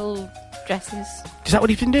 women in little dresses. Is that what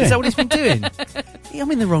he's been doing? Is that what he's been doing? Yeah,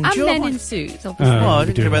 I'm in the wrong And job. men in suits, obviously. Oh, I we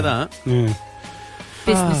didn't do care about that. Yeah.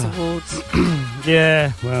 Business awards.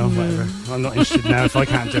 Yeah, well, whatever. I'm not interested now if I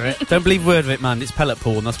can't do it. Don't believe a word of it, man. It's pellet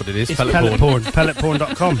porn. That's what it is. It's pellet porn.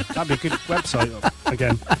 Pelletporn.com. That'd be a good website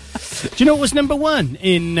again. Do you know what was number 1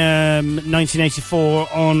 in 1984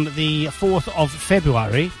 on the 4th of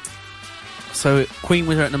February? So Queen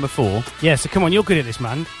was at number 4. Yeah, so come on, you're good at this,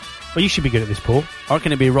 man. Well, you should be good at this, Paul. I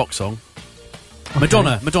reckon it'd be a rock song.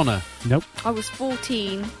 Madonna. Nope. I was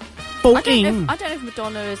 14. 14? I don't know if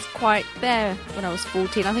Madonna is quite there when I was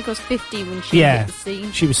 14. I think I was 15 when she Yeah. hit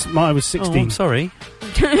the scene. I was 16. Oh, I'm sorry.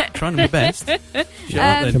 Trying to be best. Shut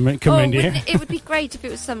up then. Come round here. It would be great if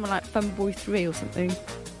it was someone like Funboy 3 or something. Do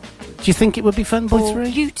you think it would be Fun Boy Or 3?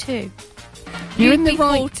 you too. You're You'd in the be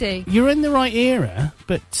right. 40. You're in the right era,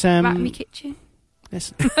 but Rat Me Kitchen.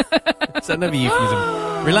 yes. Is that another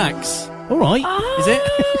euphemism? Relax. All right. Is it?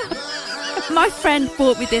 My friend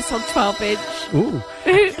bought me this on 12-inch. Ooh.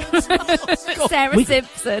 Sarah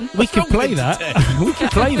Simpson. We could play that. We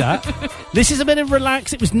could play that. This is a bit of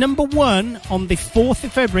relax. It was number 1 on the 4th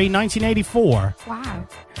of February, 1984, Wow.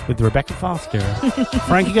 with Rebecca Foster.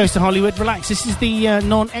 Frankie Goes to Hollywood. Relax. This is the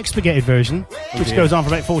non-expurgated version, which dear. goes on for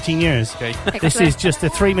about 14 years. Okay. This is just a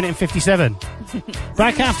 3 minute and 57.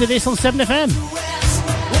 Back after this on 7FM.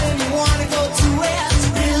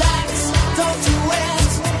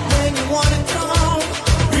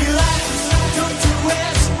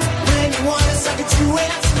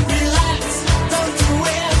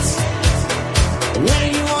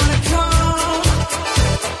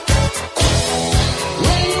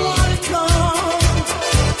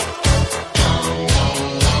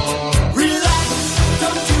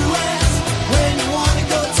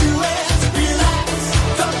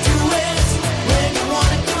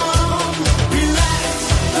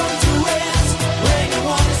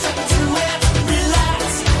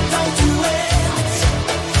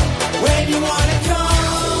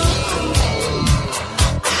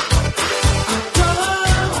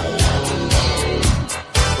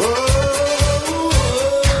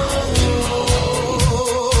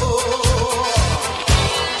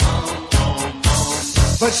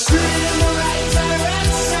 But still in the right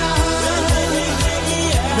direction.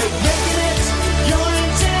 Making it your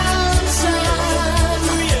intention.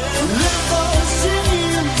 Live those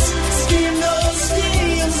dreams, scheme those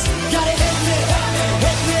schemes. Gotta hit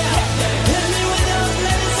me with those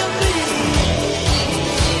letters of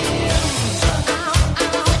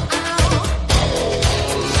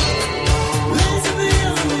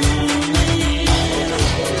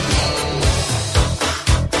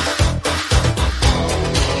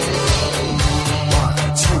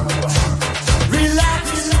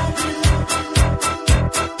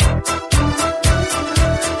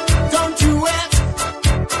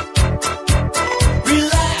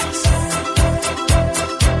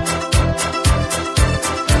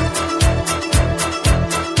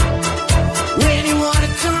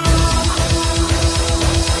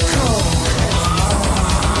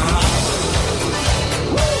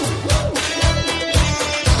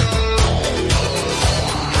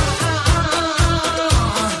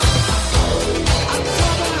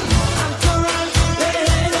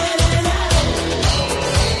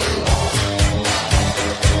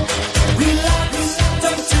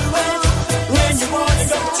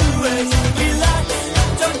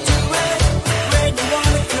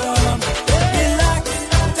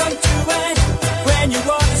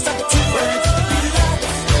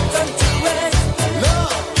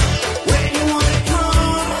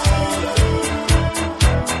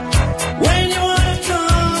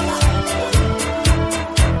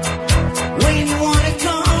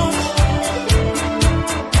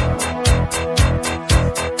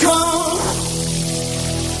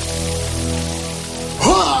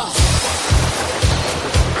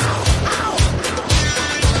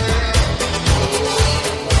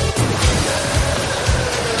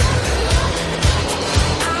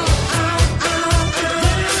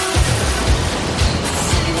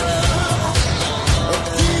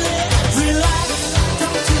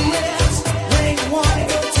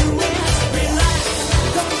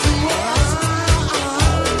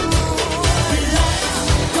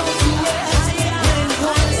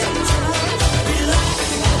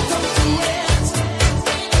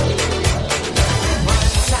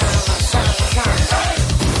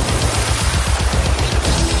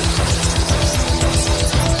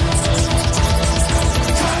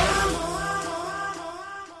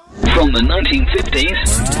From the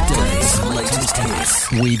 1950s to today's latest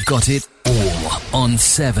hits, we've got it all on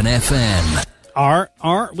 7FM.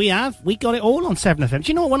 We got it all on 7FM. Do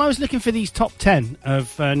you know what? When I was looking for these top 10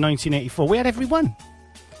 of 1984, we had every one.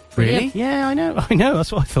 Really? Yeah, I know.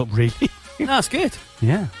 That's what I thought, really. No, that's good.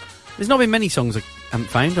 Yeah. There's not been many songs I haven't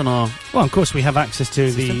found on our... Well, of course, we have access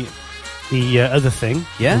to the other thing.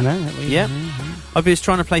 Yeah. You know, that we- Yeah. I was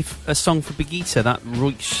trying to play a song for Begita, that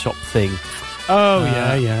Roy shop thing. Oh,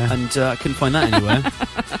 yeah. And I couldn't find that anywhere.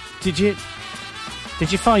 Did you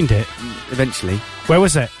find it? Eventually. Where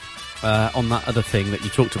was it? On that other thing that you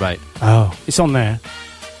talked about. Oh, it's on there.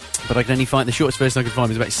 But I can only find... The shortest version I could find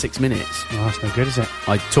was about 6 minutes. Oh, that's no good, is it?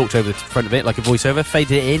 I talked over the front of it like a voiceover,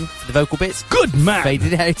 faded it in for the vocal bits. Good man!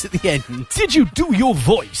 Faded it out at the end. Did you do your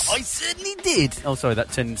voice? I certainly did. Oh, sorry,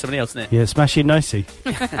 that turned somebody else, didn't it? Yeah, smash it nicely.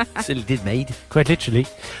 Certainly did, mate. Quite literally.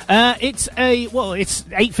 It's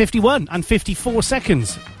 8:51 and 54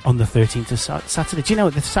 seconds on the 13th of Saturday. Do you know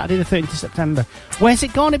what? The Saturday the 13th of September. Where's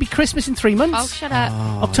it gone? It'll be Christmas in 3 months. Oh, shut up.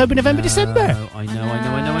 October, November, December. I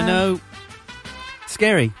know.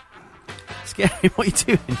 Scary. What are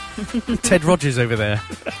you doing? Ted Rogers over there.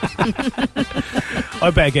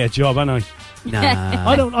 I better get a job, haven't I? Nah.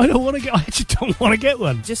 I don't want to get. I actually don't want to get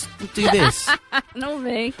one. Just do this. Not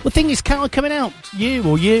me. The thing is, can't I coming out? You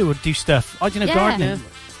or do stuff. I don't know, Yeah. gardening.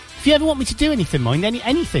 If you ever want me to do anything,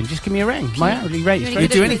 anything, just give me a ring. My hourly rate is You very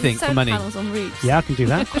do anything for money? On roofs. Yeah, I can do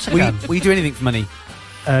that. Of course I Will can. you do anything for money?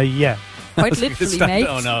 Yeah. Quite literally, mate.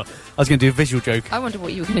 Oh, no. I was going to do a visual joke. I wonder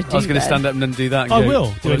what you were going to do. I was going to then. stand up and then do that. And I go,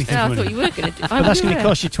 will do anything Yeah, for I money. thought you were going to do. But that's going to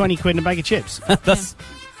cost you 20 quid and a bag of chips. That's...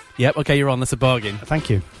 Yep, okay, you're on. That's a bargain. Thank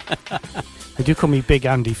you. They do call me Big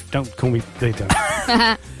Andy. Don't call me... They don't.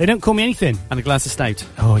 They don't call me anything. And a glass of stout.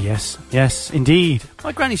 Oh, yes. Yes, indeed.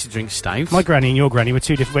 My granny used to drink stout. My granny and your granny went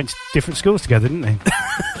to different schools together, didn't they?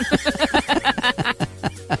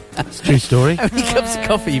 It's a true story. How many cups of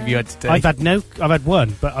coffee have you had today? I've had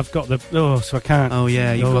one, but I've got the... Oh, so I can't. Oh,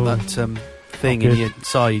 yeah, you've got that thing in your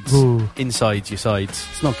sides. Ooh. Inside your sides.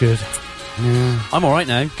 It's not good. No. I'm all right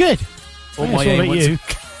now. Good. All Yeah, my it's all about ailments. you.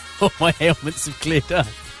 All my ailments have cleared up.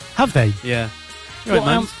 Have they? Yeah. You're right,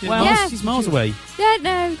 man. Yeah. She's miles away. Yeah,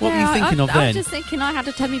 no. What were you thinking of I then? was just thinking I had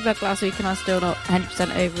a tummy bug last week and I'm still not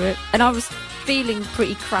 100% over it. And I was feeling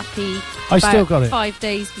pretty crappy. I still got it. 5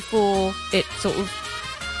 days before it sort of...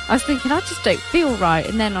 I was thinking, I just don't feel right.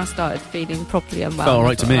 And then I started feeling properly unwell. Felt all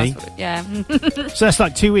right to me. Yeah. So that's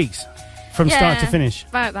like 2 weeks from start to finish.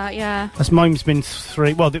 About that, yeah. That's mine's been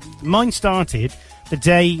 3. Well, mine started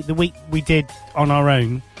the week we did on our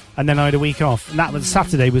own, and then I had a week off, and that was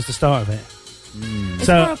Saturday was the start of it. It's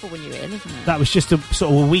So horrible when you're ill, isn't it? that was just a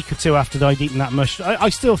sort of a week or two after I'd eaten that mushroom. I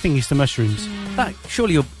still think it's the mushrooms. That,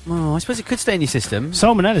 surely you're... Oh, I suppose it could stay in your system.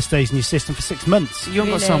 Salmonella stays in your system for 6 months. You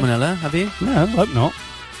haven't got Really? salmonella, have you? No, I hope not.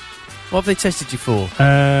 What have they tested you for?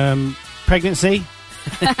 Pregnancy.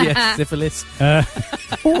 Yeah, syphilis.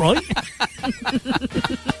 All right.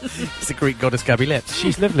 It's the Greek goddess Gabby Lips.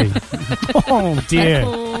 She's lovely. Oh, dear.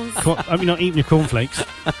 Freckles. I hope you're not eating your cornflakes.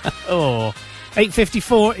 Oh.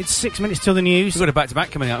 8:54. It's 6 minutes till the news. We've got a back-to-back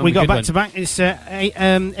coming out. We got back to back. It's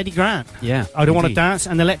Eddy Grant. Yeah. I don't want to indeed. dance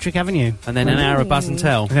and Electric Avenue. And then an hour of Naz N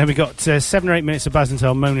Tel. And then we got 7 or 8 minutes of Naz N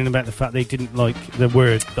Tel moaning about the fact they didn't like the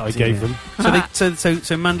word that I gave them.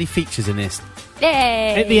 So Mandy features in this.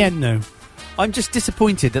 Yay! At the end, though. I'm just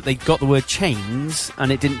disappointed that they got the word chains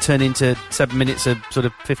and it didn't turn into 7 minutes of sort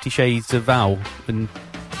of 50 Shades of Val and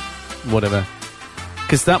whatever.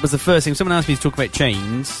 Because that was the first thing. If someone asked me to talk about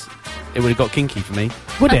chains, it would have got kinky for me.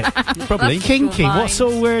 Would it? Probably. Kinky. Your What mind.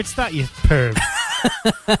 sort of word's that, you perv?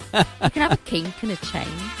 You can have a kink and a chain,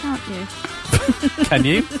 can't you? Can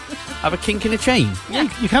you? Have a kink in a chain? Yeah.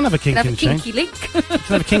 You can have a kink Have in a a chain. kinky link. You can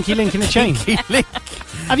have a kinky link in a chain. Kinky link.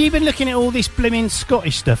 Have you been looking at all this blimmin'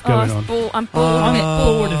 Scottish stuff going on? I'm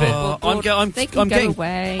bored of it. bored of it. They can go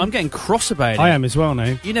away. I'm getting cross about it. I am as well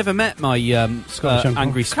now. You never met my Scottish uncle.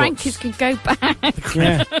 angry Scots. Crankers can go back.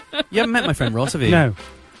 Yeah. You haven't met my friend Ross, have you? No.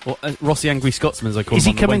 Or, Ross the Angry Scotsman, as I call him. Is he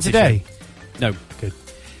on the coming Wednesday today? show. No. Good.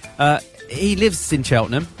 He lives in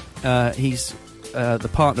Cheltenham. He's the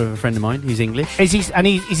partner of a friend of mine who's English. Is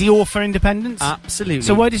he all for independence? Absolutely.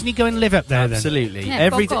 So why doesn't he go and live up there Absolutely. Yeah,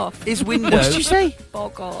 Every bog off. his window. What did you say?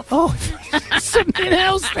 Bog off. Oh, something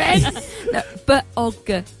else then. No, but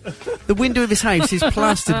ogre. The window of his house is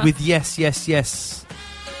plastered with yes, yes, yes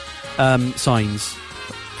signs.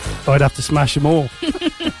 I'd have to smash them all.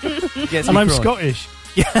 Gets And me I'm cross. Scottish.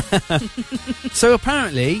 So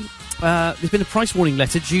apparently, there's been a price warning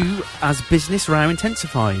letter due as business row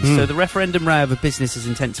intensifies. So the referendum row of a business has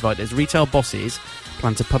intensified as retail bosses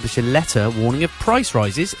plan to publish a letter warning of price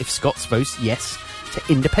rises if Scots vote yes to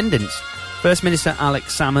independence. First Minister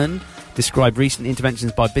Alex Salmond described recent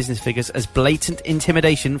interventions by business figures as blatant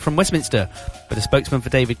intimidation from Westminster. But a spokesman for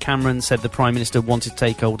David Cameron said the Prime Minister wanted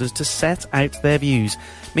stakeholders to set out their views.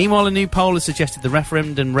 Meanwhile, a new poll has suggested the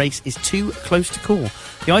referendum race is too close to call.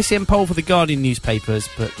 The ICM poll for The Guardian newspapers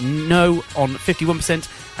put no on 51%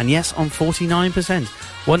 and yes on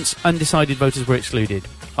 49%. Once undecided voters were excluded.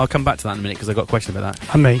 I'll come back to that in a minute because I've got a question about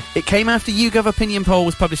that. And me. It came after YouGov opinion poll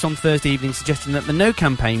was published on Thursday evening suggesting that the No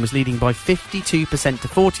campaign was leading by 52% to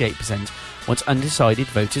 48% once undecided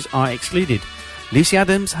voters are excluded. Lucy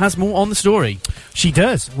Adams has more on the story. She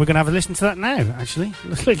does. We're going to have a listen to that now, actually.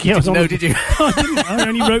 Look, yeah, Didn't know, did you? I didn't. I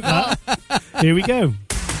only wrote that. Here we go.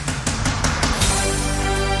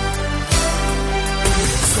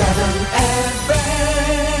 7FM.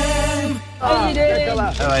 How you doing?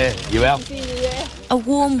 How are you? You well? A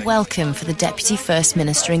warm welcome for the Deputy First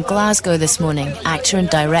Minister in Glasgow this morning. Actor and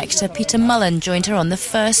director Peter Mullen joined her on the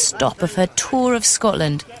first stop of her tour of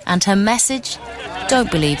Scotland. And her message? Don't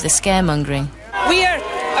believe the scaremongering. We are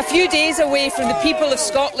a few days away from the people of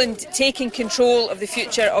Scotland taking control of the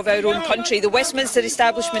future of our own country. The Westminster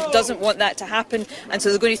establishment doesn't want that to happen, and so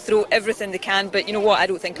they're going to throw everything they can, but you know what, I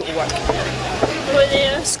don't think it will work.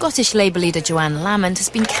 Scottish Labour leader Joanne Lamont has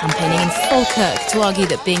been campaigning in Falkirk to argue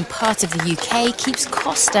that being part of the UK keeps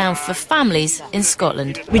costs down for families in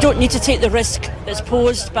Scotland. We don't need to take the risk that's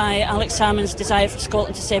posed by Alex Salmond's desire for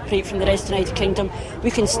Scotland to separate from the rest of the United Kingdom.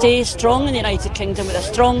 We can stay strong in the United Kingdom with a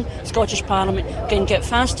strong Scottish Parliament. We can get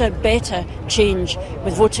faster, better change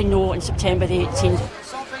with voting no on September the 18th.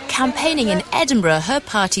 Campaigning in Edinburgh, her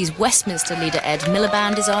party's Westminster leader Ed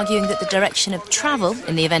Miliband is arguing that the direction of travel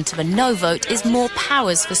in the event of a no vote is more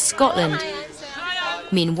powers for Scotland.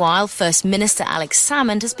 Meanwhile, First Minister Alex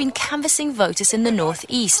Salmond has been canvassing voters in the North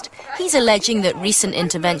East. He's alleging that recent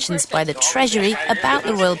interventions by the Treasury about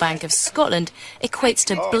the Royal Bank of Scotland equates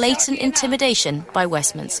to blatant intimidation by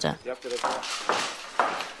Westminster.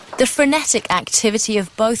 The frenetic activity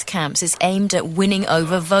of both camps is aimed at winning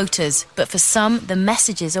over voters, but for some, the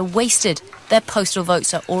messages are wasted. Their postal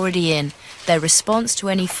votes are already in. Their response to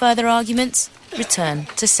any further arguments? Return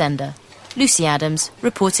to sender. Lucy Adams,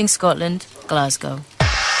 reporting Scotland, Glasgow.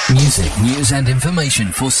 Music, news and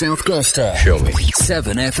information for South Gloucester. Surely.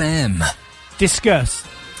 7FM. Discuss.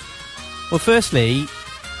 Well, firstly,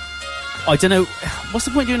 I don't know, what's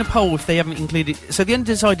the point of doing a poll if they haven't included... So the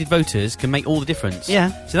undecided voters can make all the difference.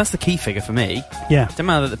 Yeah. So that's the key figure for me. Yeah. Doesn't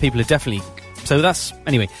matter that the people are definitely... So that's...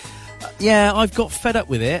 Anyway. Yeah, I've got fed up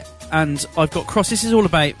with it, and I've got cross. This is all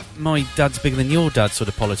about my dad's bigger than your dad sort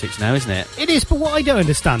of politics now, isn't it? It is, but what I don't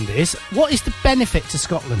understand is, what is the benefit to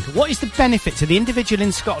Scotland? What is the benefit to the individual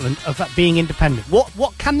in Scotland of that being independent?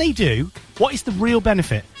 What can they do? What is the real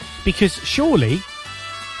benefit? Because surely...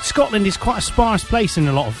 Scotland is quite a sparse place in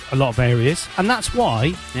a lot of areas, and that's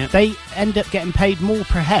why they end up getting paid more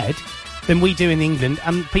per head than we do in England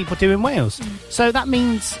and people do in Wales. So that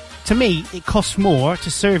means, to me, it costs more to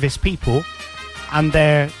service people and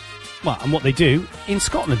and what they do in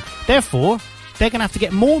Scotland. Therefore, they're going to have to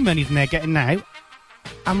get more money than they're getting now.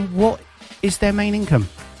 And what is their main income?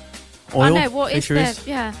 Oil, I know, what fisheries. is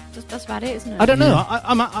their... Yeah, that's about it, isn't it? I don't know.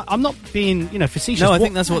 I'm not being, facetious. No, I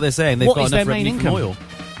think that's what they're saying. They've got enough revenue from oil.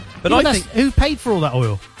 But I think... Who paid for all that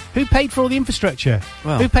oil? Who paid for all the infrastructure?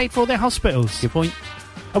 Well, who paid for all their hospitals? Good point.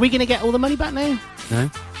 Are we going to get all the money back now?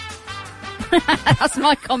 No. That's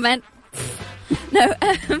my comment. No,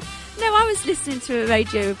 I was listening to a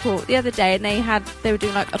radio report the other day, and they were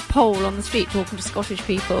doing like a poll on the street talking to Scottish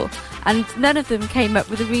people, and none of them came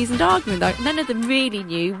up with a reasoned argument. Like, none of them really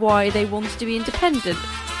knew why they wanted to be independent.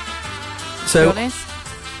 So, to be honest.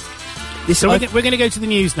 We're going to go to the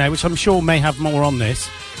news now, which I'm sure may have more on this.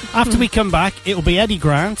 After we come back, it'll be Eddy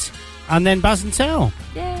Grant and then Naz N Tel.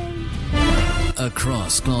 Yay!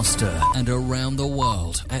 Across Gloucester and around the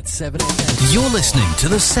world at 7FM. You're listening to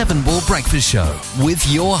the 7 Ball Breakfast Show with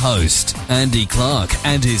your host, Andy Clark,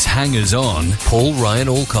 and his hangers-on, Paul Ryan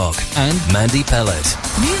Alcock and Mandy Pellet.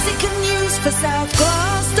 Music and news for South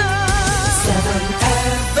Gloucester. 7FM.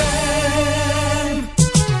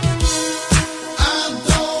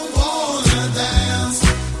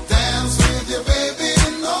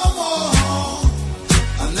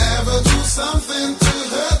 Something to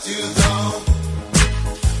hurt you though.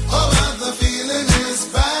 Oh, but the feeling is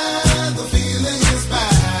bad, the feeling is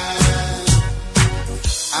bad.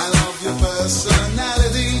 I love your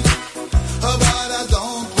personality, oh, but I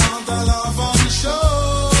don't want the love on the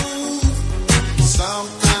show.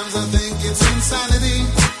 Sometimes I think it's insanity,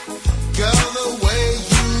 girl, the way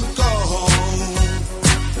you go home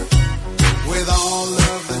with all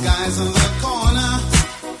of the guys in the corner.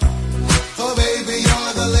 Oh, baby,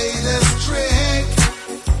 you're the latest trick.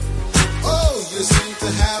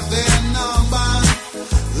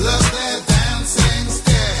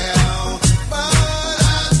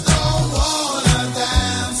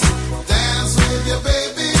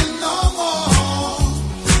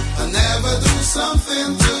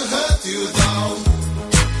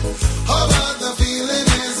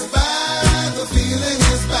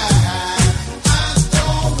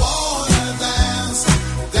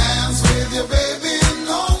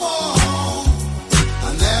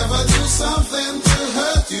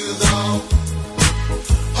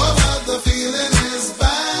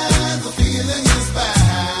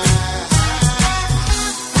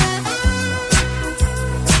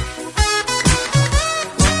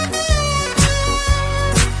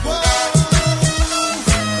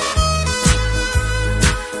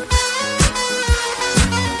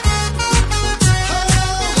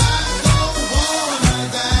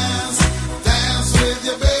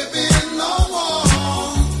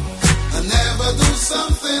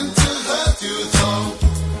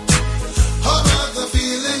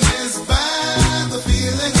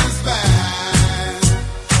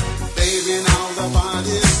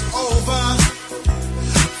 over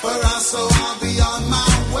for us, so I'll be on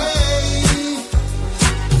my way.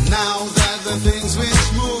 Now that the things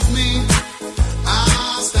which move me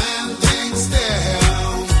are standing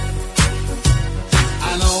still,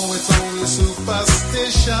 I know it's only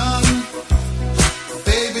superstition,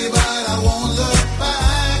 baby, but I won't look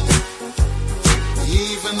back.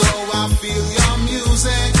 Even though I feel your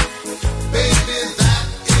music, baby, that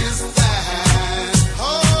is that.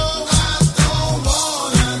 Oh, I don't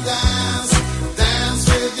wanna dance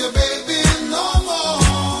with you, baby, no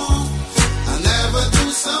more. I never do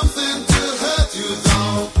something to hurt you,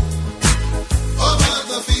 though. Oh, but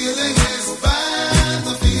the feeling is bad,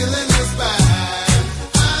 the feeling is bad.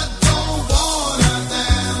 I don't wanna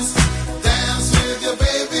dance with you,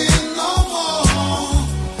 baby, no more.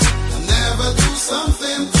 I never do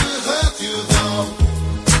something to hurt you, though.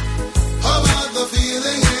 Oh, but the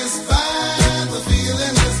feeling is bad, the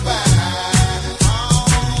feeling is bad.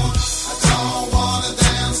 Oh, I don't wanna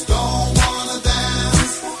dance, don't wanna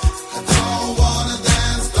dance. I don't wanna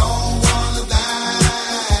dance, don't wanna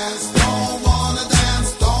dance. Don't wanna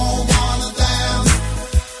dance, don't wanna dance.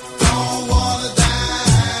 Don't wanna dance.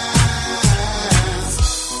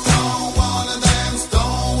 Don't wanna dance,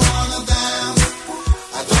 don't wanna dance.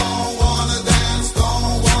 I don't wanna dance,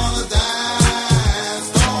 don't wanna dance.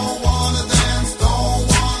 Don't wanna dance, don't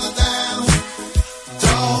wanna dance.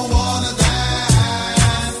 Don't wanna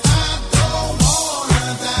dance. I don't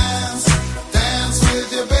wanna dance with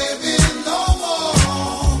you, baby, no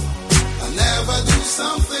more. I never do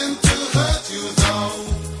something to hurt you, though.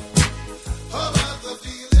 Oh, but the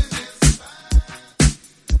feeling is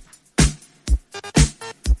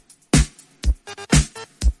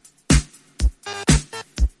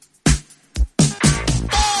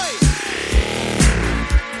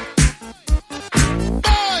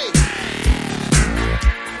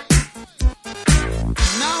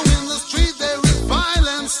now in the street there is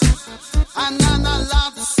violence, and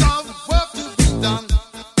lots of work to be done.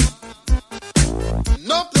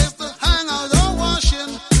 No place to hang out or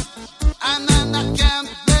washing, and I can't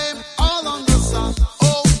blame all on the sun.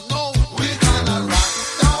 Oh no, we're gonna rock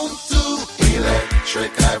down to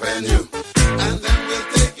Electric Avenue, and then we'll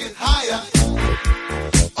take it higher.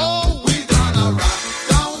 Oh, we're gonna rock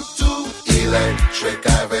down to Electric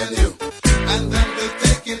Avenue, and then we'll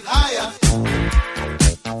take it higher.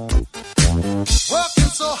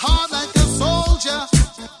 Working so hard like a soldier,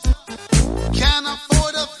 can't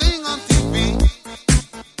afford a thing on TV.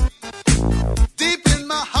 Deep in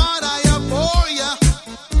my heart I abhor ya.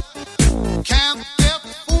 Can't get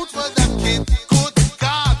food for the kid. Good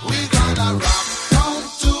God, we gonna rock down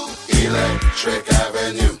to Electric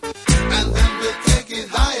Avenue, and then we'll take it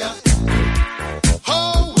higher.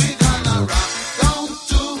 Oh, we gonna rock down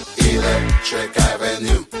to Electric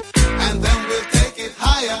Avenue, and then we'll take it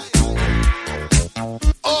higher.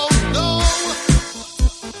 Oh no.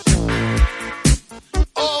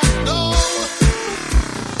 Oh no.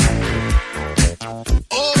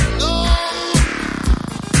 Oh no.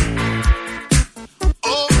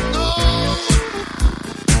 Oh no.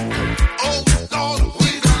 Oh Lord,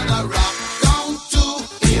 we're gonna rock down to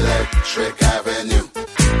Electric Avenue,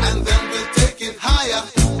 and then we'll take it higher.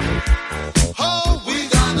 Oh, we're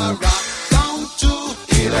gonna rock down to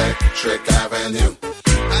Electric Avenue,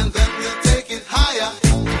 and then we'll take it higher.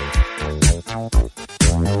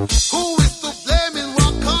 Who is to blame in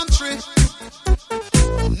what country?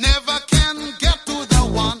 Never can get to the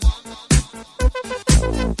one.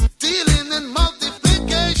 Dealing in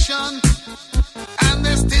multiplication, and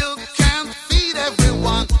they still can't feed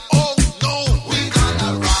everyone. Oh no, we're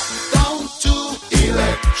gonna rock down to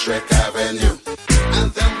Electric Avenue, and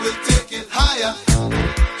then we'll take it higher.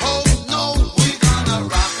 Oh no, we're gonna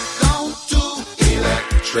rock down to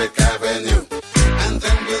Electric Avenue, and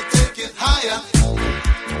then we'll take it higher.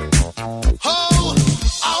 Oh,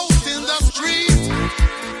 out in the street,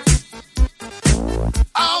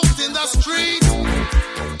 out in the street,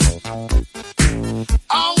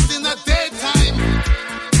 out in the daytime,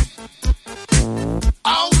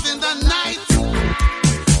 out in the night.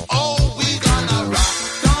 Oh, we gonna rock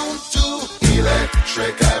down to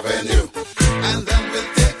Electric Avenue, and then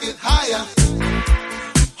we'll take it higher.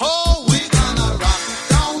 Oh, we gonna rock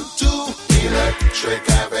down to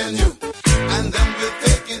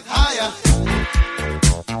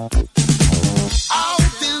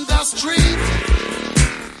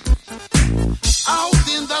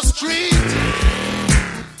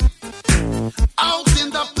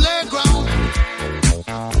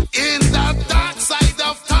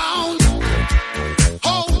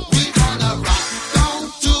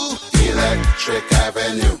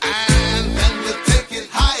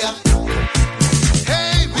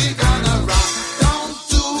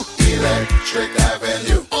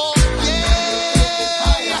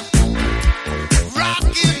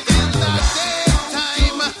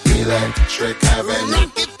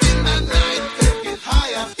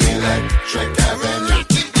Electric Avenue.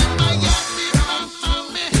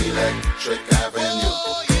 Electric Avenue.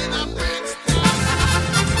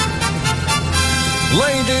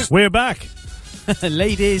 Ladies. We're back.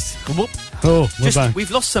 Ladies. Come up. Oh, we're back.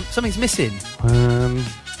 We've lost something's missing.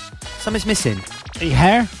 Something's missing. Your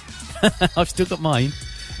hair? I've still got mine.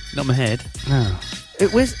 Not my head. No.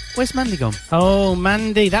 Where's Mandy gone? Oh,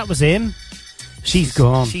 Mandy, that was him. She's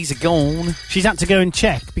gone. She's gone. She's had to go and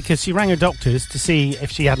check because she rang her doctors to see if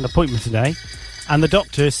she had an appointment today, and the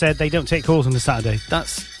doctor said they don't take calls on a Saturday.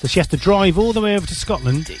 So she has to drive all the way over to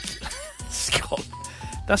Scotland. Scotland.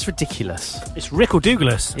 That's ridiculous. It's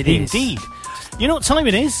rickle-doogulous. It is. Indeed. You know what time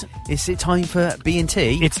it is? Is it time for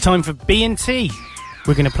B&T? It's time for B&T.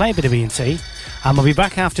 We're going to play a bit of B&T, and we'll be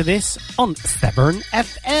back after this on Severn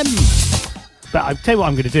FM. But I'll tell you what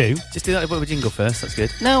I'm going to do. Just do that with a jingle first. That's good.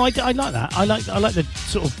 No, I like that. I like the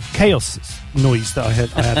sort of chaos noise that I had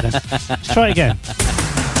then. Let's try it again.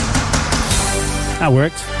 That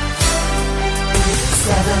worked. 7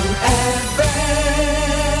 FM.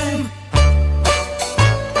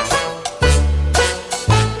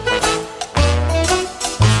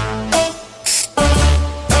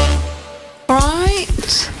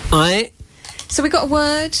 Right. So we got a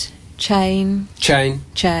word. Chain. Chain.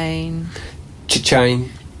 Chain. Ch-chain.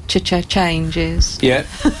 Changes. Yeah.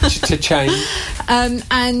 Ch-chain.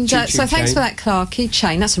 So thanks for that, Clarky.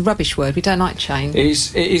 Chain. That's a rubbish word. We don't like chain.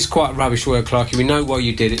 It is quite a rubbish word, Clarky. We know why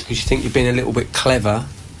you did it because you think you've been a little bit clever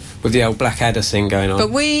with the old Blackadder thing going on.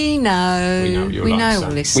 But we know. We know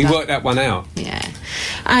all this We stuff. worked that one out. Yeah.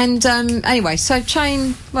 And anyway, so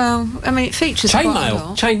chain. Well, I mean, it features chain quite a mail.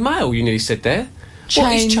 lot. Chain mail. You nearly said there.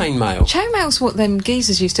 What is chain mail? Chain mail's what them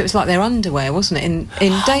geezers used to. It was like their underwear, wasn't it?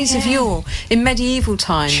 In days of yore, in medieval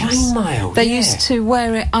times. Chain mail. They used to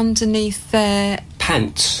wear it underneath their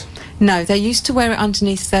pants. No, they used to wear it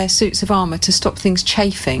underneath their suits of armour to stop things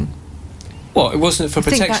chafing. What? It wasn't for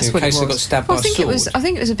protection in case they got stabbed by a sword. I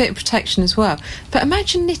think it was a bit of protection as well. But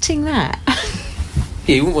imagine knitting that.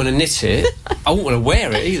 Yeah, you wouldn't want to knit it. I wouldn't want to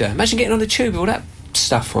wear it either. Imagine getting on the tube with all that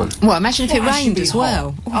stuff on. Well, imagine if it rained as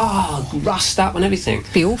well. Oh, rust up and everything.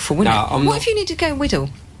 It'd be awful, wouldn't it? What if you need to go whittle?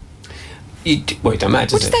 It don't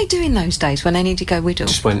matter, What did they do in those days when they needed to go whittle?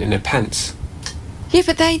 Just went in their pants. Yeah,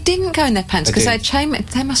 but they didn't go in their pants because They they had chain.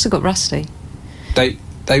 They must have got rusty. They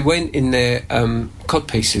went in their cod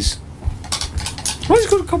pieces. Why is it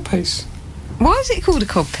called a cod piece? Why is it called a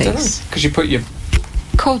cod piece? Because you put your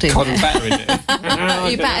cod in and it. batter in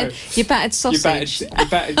it. You battered sausage. You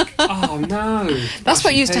battered. Oh no! That's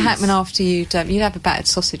what used to happen after you'd have a battered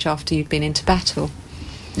sausage after you'd been into battle.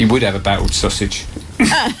 You would have a battered sausage.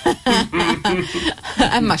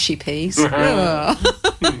 And mushy peas. Yeah,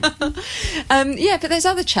 but there's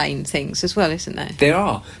other chain things as well, isn't there? There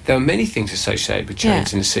are many things associated with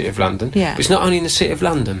chains in the City of London. Yeah. But it's not only in the City of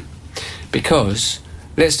London, because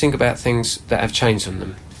let's think about things that have chains on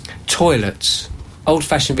them. Toilets,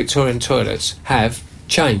 old-fashioned Victorian toilets, have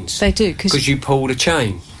chains. They do because you pull the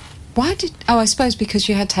chain. Why did? Oh, I suppose because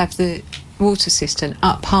you had to have the water system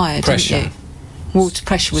up higher, Pressure. didn't you? Water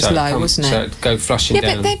pressure was low, wasn't it? So it'd go flushing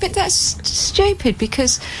down. But that's stupid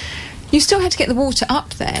because you still had to get the water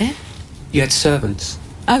up there. You had servants.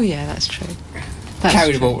 Oh yeah, that's true.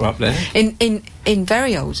 Carry the water up there. In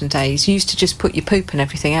very olden days, you used to just put your poop and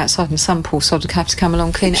everything outside, and some poor sod would have to come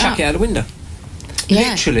along clean it up. Chuck it out the window. Yeah.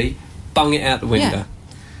 Literally, bung it out the window. Yeah.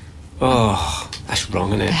 Oh, that's wrong,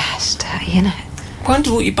 isn't it? That's dirty, isn't it? I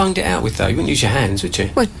wonder what you bunged it out with, though. You wouldn't use your hands, would you?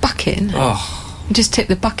 Well, bucket, isn't it? Oh. You just tip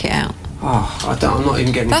the bucket out. Oh, I'm not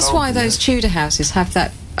even getting That's involved why in those Tudor houses have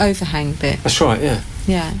that overhang bit. That's right, yeah.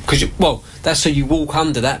 Yeah. Because that's so you walk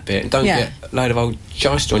under that bit and don't get a load of old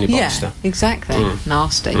shyster on your bolster. Yeah, exactly.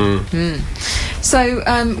 Nasty. Mm. So,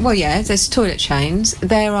 there's toilet chains.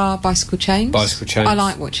 There are bicycle chains. Bicycle chains. I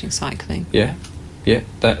like watching cycling. Yeah.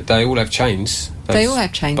 They all have chains. They all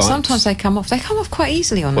have chains. Bikes. Sometimes they come off. They come off quite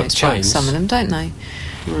easily on those bikes, some of them, don't they?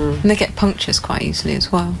 And they get punctures quite easily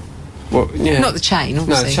as well. Well, yeah. Not the chain,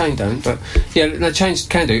 obviously. No, the chain don't, but the chains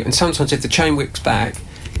can do. And sometimes if the chain wicks back,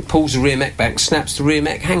 it pulls the rear mech back, snaps the rear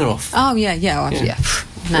mech hanger off. Oh yeah.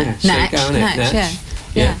 Natch.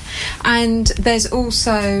 And there's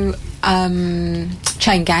also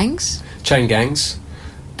chain gangs. Chain gangs.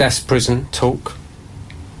 That's prison talk.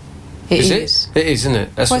 It is. It is, isn't it?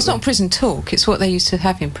 It's not prison talk. It's what they used to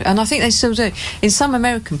have in and I think they still do. In some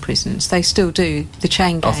American prisons, they still do the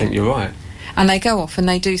chain gang. I think you're right. And they go off and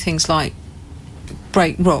they do things like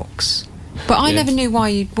break rocks. But I never knew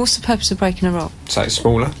why what's the purpose of breaking a rock? So it's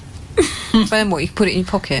smaller. But then what, you put it in your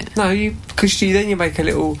pocket? No, because then you make a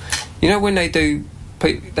little... You know when they do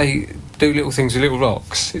little things with little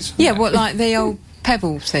rocks? What, like the old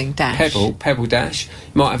pebble thing, dash. Pebble dash. You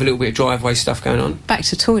might have a little bit of driveway stuff going on. Back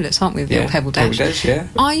to toilets, aren't we, with the old pebble dash? Pebble dash, yeah.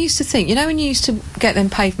 I used to think, you know, when you used to get them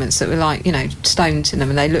pavements that were like, you know, stones in them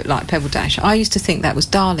and they looked like pebble dash, I used to think that was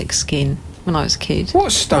Dalek skin when I was a kid.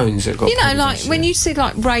 What stones that got You know, pebble like dash, when yeah? you see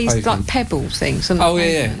like raised like pebble things. On the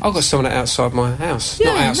pavement. I've got some of that outside my house.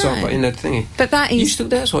 Yeah, Not outside, no. but in the thingy. But that is...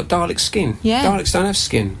 That's what, Dalek skin. Yeah. Daleks don't have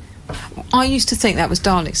skin. I used to think that was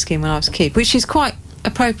Dalek skin when I was a kid, which is quite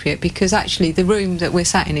appropriate because actually the room that we're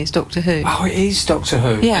sat in is Doctor Who. Oh, it is Doctor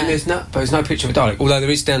Who. Yeah. And there's no picture of a Dalek, although there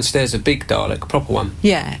is downstairs a big Dalek, a proper one.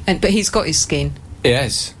 Yeah, but he's got his skin.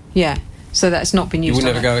 Yes. Yeah. So that's not been used. You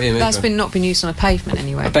would never go at him. That's either. not been used on a pavement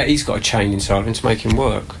anyway. I bet he's got a chain inside of him to make him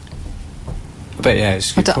work. I bet he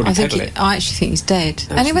has. I actually think he's dead.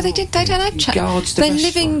 Anyway, they don't have chains. They're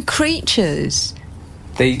living creatures.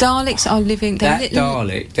 The Daleks are living. That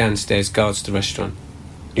Dalek downstairs guards the restaurant.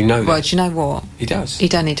 You know that. Well, do you know what? He does. He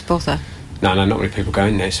don't need to bother. No, not many people go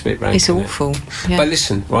in there. It's a bit rank. It's awful. Yeah. But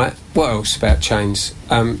listen, right? What else about chains?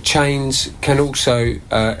 Chains can also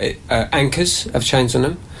anchors have chains on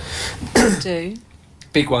them. They do.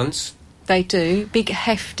 Big ones. They do. Big,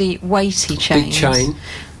 hefty, weighty chains. Big chain.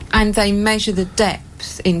 And they measure the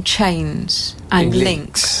depth in chains and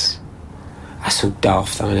links. That's all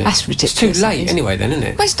daft, though, isn't it? That's ridiculous. It's too late anyway, then, isn't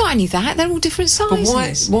it? Well, it's not only that. They're all different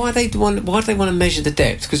sizes. But why do they want to measure the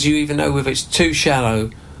depth? Because you even know whether it's too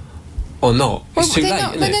shallow or not. It's too late,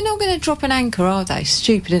 isn't it? They're not going to drop an anchor, are they?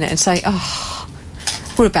 Stupid, isn't it? And say, oh,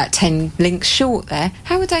 we're about 10 links short there.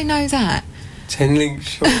 How would they know that? 10 links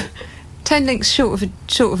short? 10 links short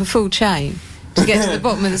of a full chain to get to the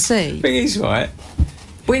bottom of the sea. Thing is, right,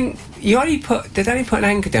 when they'd only put an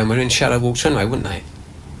anchor down when they're in shallow water anyway, wouldn't they?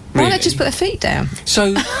 Why not just put their feet down?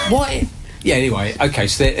 So, why... Yeah, anyway, OK,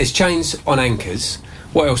 so there's chains on anchors.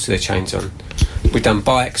 What else are there chains on? We've done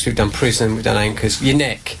bikes, we've done prison, we've done anchors. Your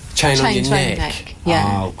neck. Chain on your neck.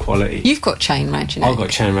 Yeah. Oh, quality. You've got chain round your neck. I've got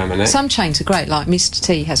chain round my neck. Some chains are great, like Mr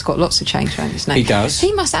T has got lots of chains round his neck. He does.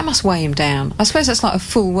 That must weigh him down. I suppose that's like a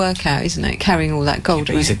full workout, isn't it? Carrying all that gold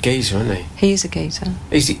around. He's a geezer, isn't he? He is a geezer.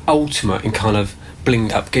 He's the ultimate in kind of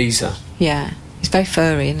blinged up geezer. Yeah. He's very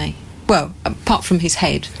furry, isn't he? Well, apart from his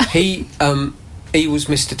head. He was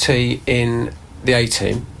Mr T in the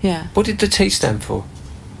A-Team. Yeah. What did the T stand for?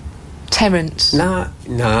 Terence. No.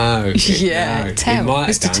 Yeah, no. Tell. It might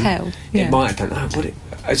Mr. have done. Tell. Yeah. It might have done.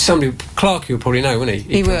 Oh, somebody, Clark, you'll probably know, wouldn't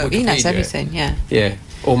he? He will. He knows everything, yeah. Yeah.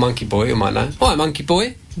 Or Monkey Boy, you might know. Hi, Monkey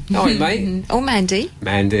Boy. Hi, mate. Or Mandy.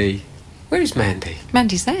 Mandy. Where is Mandy?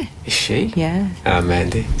 Mandy's there. Is she? Yeah. Oh,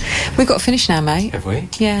 Mandy. We've got to finish now, mate. Have we?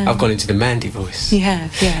 Yeah. I've gone into the Mandy voice. You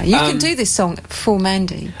have, yeah. You can do this song for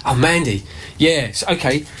Mandy. Oh, Mandy. Yes.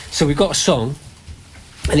 OK, so we've got a song,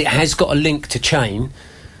 and it has got a link to chain,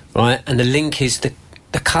 right? And the link is the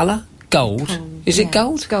colour, gold. Is it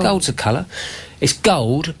gold? Gold's a colour. It's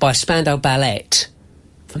Gold by Spandau Ballet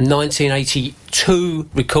from 1982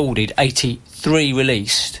 recorded, 83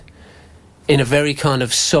 released, in a very kind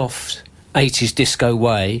of soft 80s disco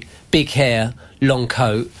way. Big hair, long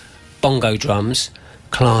coat, bongo drums.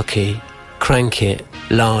 Clarky, crank it,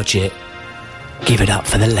 large it. Give it up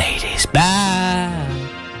for the ladies. Bye.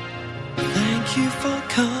 Thank you for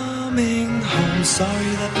coming home.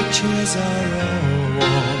 Sorry that the chairs are all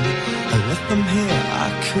warm. I left them here, I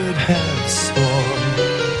could have sworn.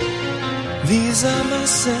 These are my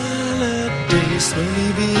salad days,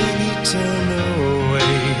 slowly being eaten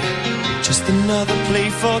away. Just another play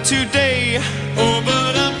for today. Oh,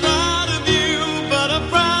 but I'm proud of you, but I'm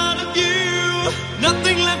proud of you.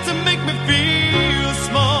 Nothing left to make me feel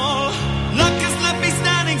small. Luck has left me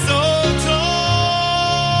standing so tall.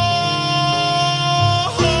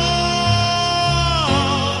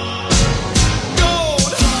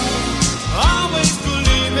 Gold, always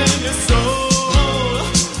believe in your soul.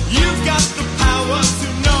 You've got the power to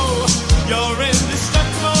know you're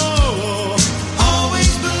indestructible.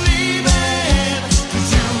 Always believe it, 'cause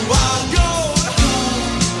you are gold.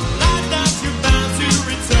 Like that you're bound to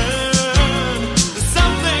return. There's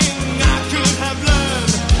something I could have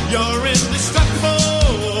learned. You're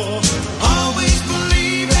indestructible. Always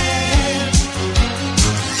believe it.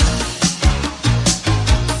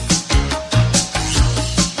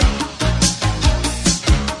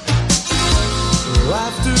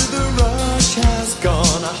 After the rush has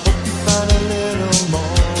gone, I hope you find a little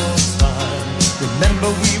more time. Remember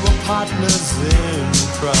we were partners in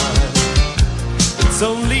crime. It's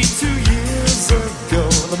only 2 years ago,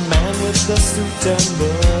 the man with the suit and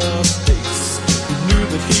the face, who knew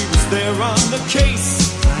that he was there on the case.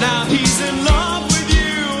 Now he's in love with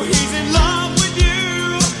you, he's in love with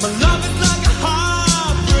you. My love is like a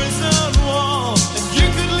hard prison wall, and you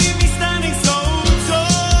could leave me standing so tall.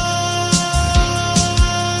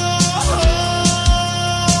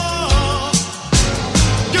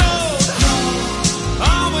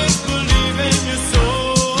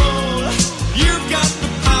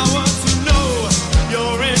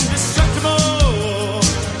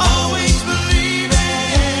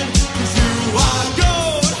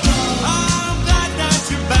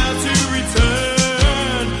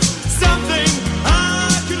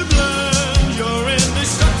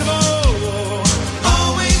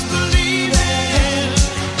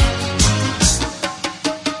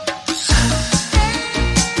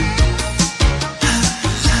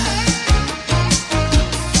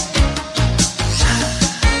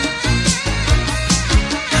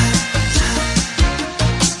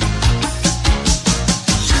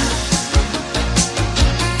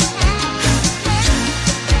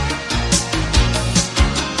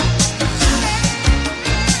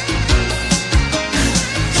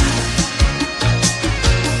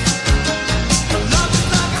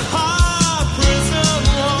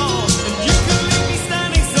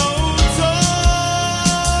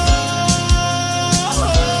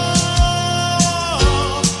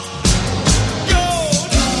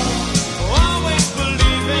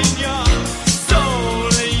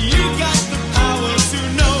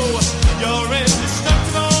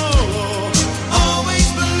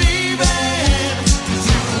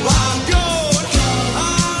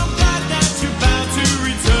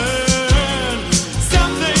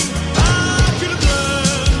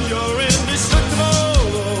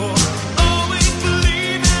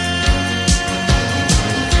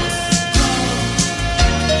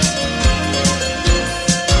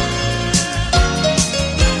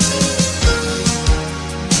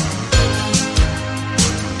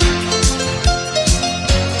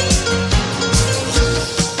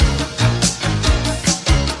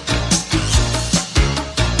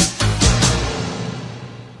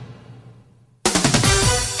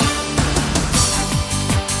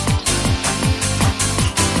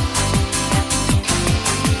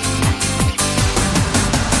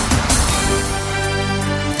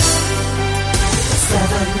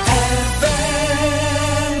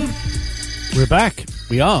 back.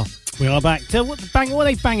 We are. We are back. So what are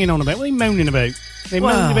they banging on about? What are they moaning about? They're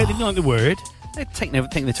moaning about they don't like the word. They're taking over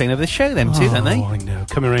the show, them too, don't they? Oh, I know.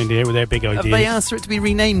 Coming around here with their big ideas. Have they asked for it to be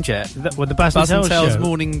renamed yet? The Baz and Tel's show?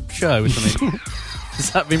 morning show or something?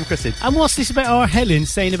 Has that been requested? And what's this about our Helen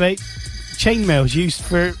saying about chainmails used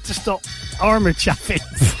to stop armour chaffing?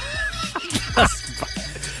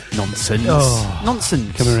 Nonsense.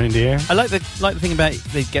 Nonsense. Coming around here. I like the thing about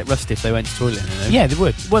they'd get rusty if they went to the toilet. Yeah, they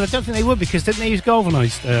would. Well, I don't think they would because didn't they use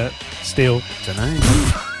galvanised steel? Don't know.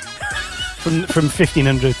 from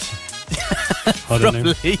 1500s. I don't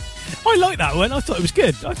know. I like that one. I thought it was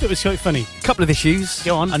good. I thought it was quite funny. A couple of issues.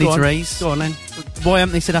 Go on. I need to raise. Go on then. Why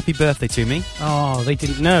haven't they said happy birthday to me? Oh, they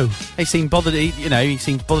didn't know. They seem bothered. He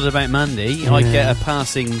seems bothered about Mandy. Yeah. I get a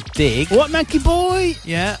passing dig. What, Monkey Boy?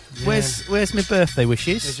 Yeah. Where's my birthday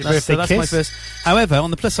wishes? There's your birthday that's kiss. my first. However,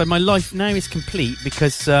 on the plus side, my life now is complete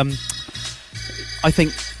because I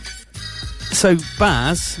think. So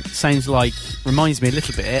Baz reminds me a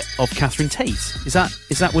little bit of Catherine Tate. Is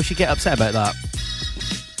that will she get upset about that?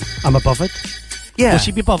 Am I bothered? Yeah. Will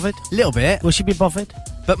she be bothered? A little bit. Will she be bothered?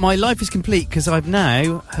 But my life is complete because I've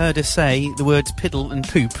now heard her say the words piddle and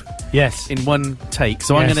poop. Yes. In one take.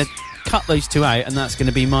 So I'm going to cut those two out, and that's going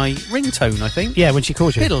to be my ringtone, I think. Yeah, when she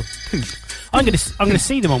calls you. Piddle, poop. I'm going to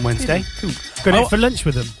see them on Wednesday. Going out for lunch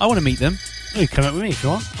with them. I want to meet them. You come up with me if you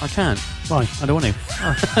want. I can't. Why? I don't want to.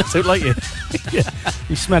 I don't like you. Yeah.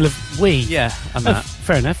 You smell of wee. Yeah, and that.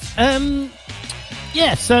 Fair enough.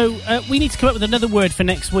 Yeah, so we need to come up with another word for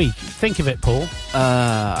next week. Think of it, Paul.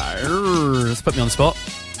 Let's put me on the spot.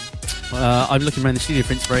 I'm looking around the studio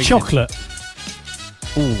for inspiration. Chocolate.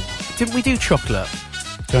 Ooh. Didn't we do chocolate?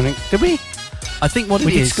 Don't think. Did we? I think what we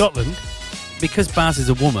it did is... Scotland. Because Baz is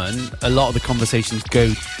a woman, a lot of the conversations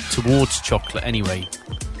go towards chocolate anyway.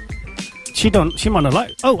 She might not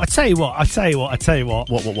like... Oh, I tell you what.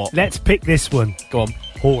 What? Let's pick this one. Go on.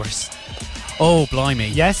 Horse. Oh, blimey.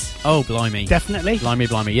 Yes? Oh, blimey. Definitely?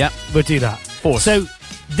 Blimey, yeah. We'll do that. Horse. So,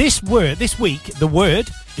 this week, the word,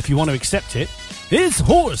 if you want to accept it, is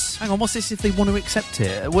horse. Hang on, what's this if they want to accept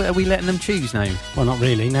it? Are we letting them choose now? Well, not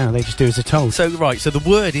really, no. They just do as they're told. So, right, so the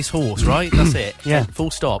word is horse, right? That's it. Yeah.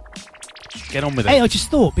 Full stop. Get on with it. Hey, I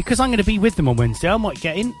just thought, because I'm going to be with them on Wednesday, I might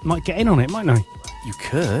get in on it, mightn't I? You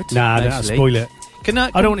could. Nah, don't spoil it. I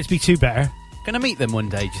don't want it to be too better. Can I meet them one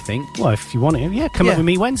day, do you think? Well, if you want to, yeah, come up with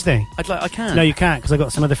me Wednesday. I can. No, you can't, because I've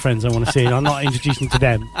got some other friends I want to see, and I'm not introducing to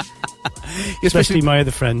them. Especially my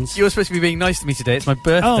other friends. You're supposed to be being nice to me today. It's my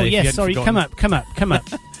birthday. Oh, yes, sorry. Come up. I don't come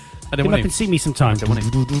want up and see me sometime. I don't want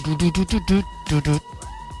to.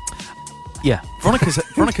 Yeah.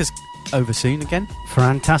 Veronica's over soon again.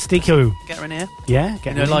 Fantastico. Get her in here. Yeah,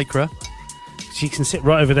 get her in. Lycra. She can sit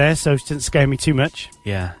right over there, so she doesn't scare me too much.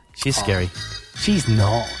 Yeah, she's scary. She's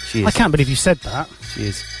not. She is. I can't believe you said that. She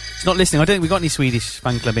is. She's not listening. I don't think we got any Swedish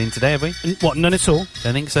fan club in today, have we? What, none at all?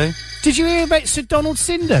 Don't think so. Did you hear about Sir Donald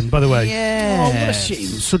Sinden, by the way? Yeah. Oh, what a shame.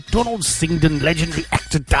 Sir Donald Sinden, legendary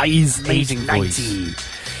actor, dies Amazing aged voice. 90.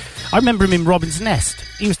 I remember him in Robin's Nest.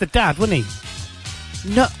 He was the dad, wasn't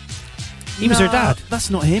he? No. He was her dad. That's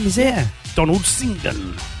not him, is it? Yeah. Donald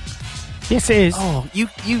Sinden. Yes, it is. Oh, you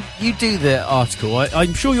do the article.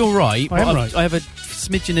 I'm sure you're right. I am right. I have a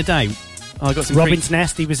smidgen of doubt. Oh, I got some Robin's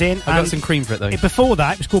Nest he was in. I got some cream for it, though. Before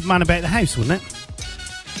that, it was called Man About the House, wasn't it?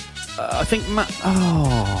 I think...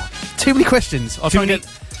 too many questions.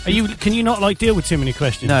 Can you not, deal with too many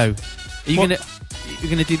questions? No. Are you going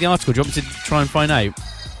to do the article? Do you want me to try and find out?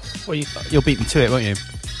 Well, you'll beat me to it, won't you?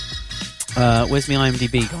 Where's my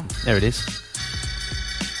IMDb gone? There it is.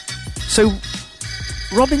 So,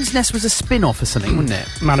 Robin's Nest was a spin-off or something, wasn't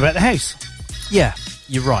it? Man About the House. Yeah,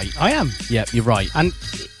 you're right. I am. Yeah, you're right. And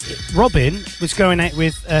Robin was going out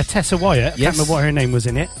with Tessa Wyatt. I can't remember what her name was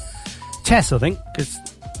in it. Tess, I think. Cause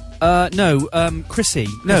Chrissy.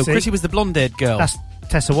 No, Chrissy was the blonde-haired girl. That's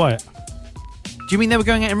Tessa Wyatt. Do you mean they were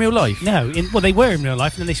going out in real life? No. They were in real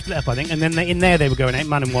life, and then they split up, I think. And then in there they were going out,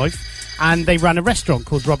 man and wife. And they ran a restaurant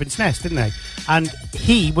called Robin's Nest, didn't they? And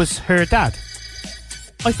he was her dad.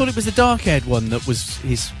 I thought it was the dark-haired one that was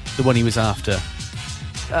the one he was after.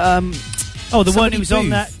 The one who was on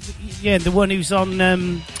that. Yeah, the one who's on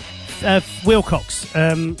Wilcox.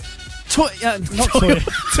 Not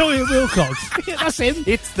Toya Wilcox. Yeah, that's him.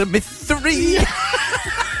 It's the mystery.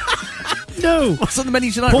 No. What's on the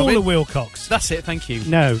menu tonight, Paula Robin? Wilcox. That's it, thank you.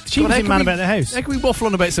 No, she was in Man About the House. How can we waffle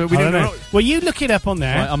on about something we don't know? Well, you look it up on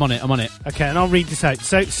there. Right, I'm on it. Okay, and I'll read this out.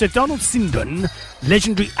 So, Sir Donald Sinden,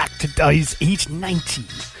 legendary actor, dies aged 90.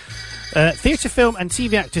 Theatre, film and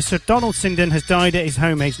TV actor Sir Donald Sinden has died at his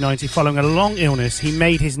home aged 90 following a long illness. He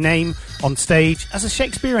made his name on stage as a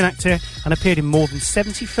Shakespearean actor and appeared in more than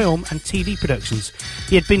 70 film and TV productions.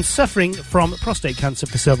 He had been suffering from prostate cancer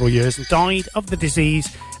for several years and died of the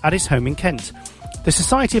disease at his home in Kent. The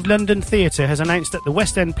Society of London Theatre has announced that the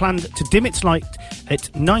West End planned to dim its light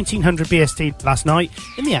at 1900 BST last night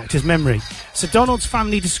in the actor's memory. Sir Donald's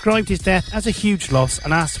family described his death as a huge loss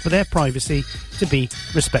and asked for their privacy to be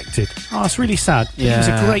respected. Oh, it's really sad. Yeah. He was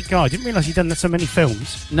a great guy. I didn't realise he'd done so many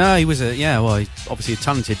films. No, he was he's obviously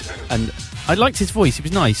talented, and I liked his voice. He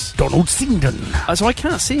was nice. Donald Sinden. So I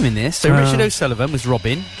can't see him in this. So Richard O'Sullivan was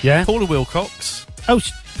Robin. Yeah. Paula Wilcox. Oh,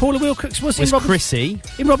 Paula Wilcox was in Chrissy.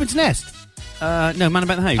 In Robin's Nest? No, Man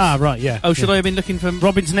About the House. Ah, right, yeah. Oh, should I have been looking for...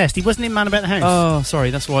 Robin's Nest. He wasn't in Man About the House. Oh,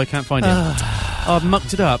 sorry, that's why I can't find him. I've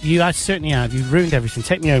mucked it up. You certainly have. You've ruined everything.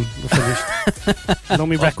 Take me home. We're finished.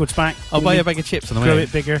 Want me records back? I'll buy you a bag of chips on the way. Grow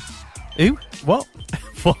it bigger. Who? What?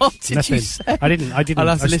 What did Nothing. you say? I didn't. I'll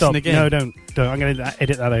have to listen again. No, don't. I'm going to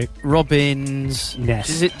edit that out. Robin's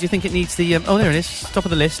Nest. Do you think it needs the... oh, there it is. Top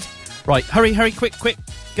of the list. Right, hurry, quick.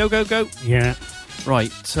 Go. Yeah.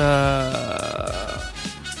 Right,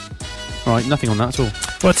 right, nothing on that at all.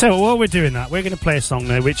 Well, I'll tell you what, while we're doing that, we're going to play a song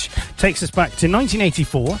now which takes us back to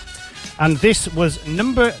 1984, and this was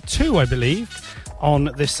number 2, I believe, on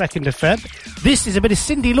the 2nd of Feb. This is a bit of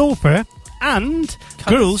Cyndi Lauper and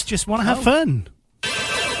Girls Just Want to Have Fun.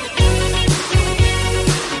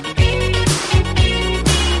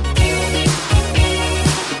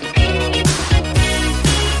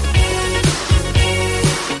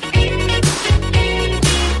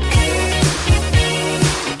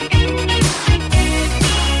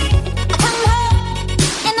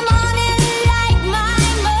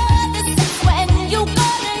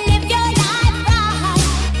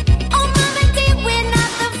 Oh, mama, dear, we're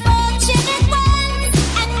not the fortunate ones.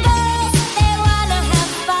 And girls, they want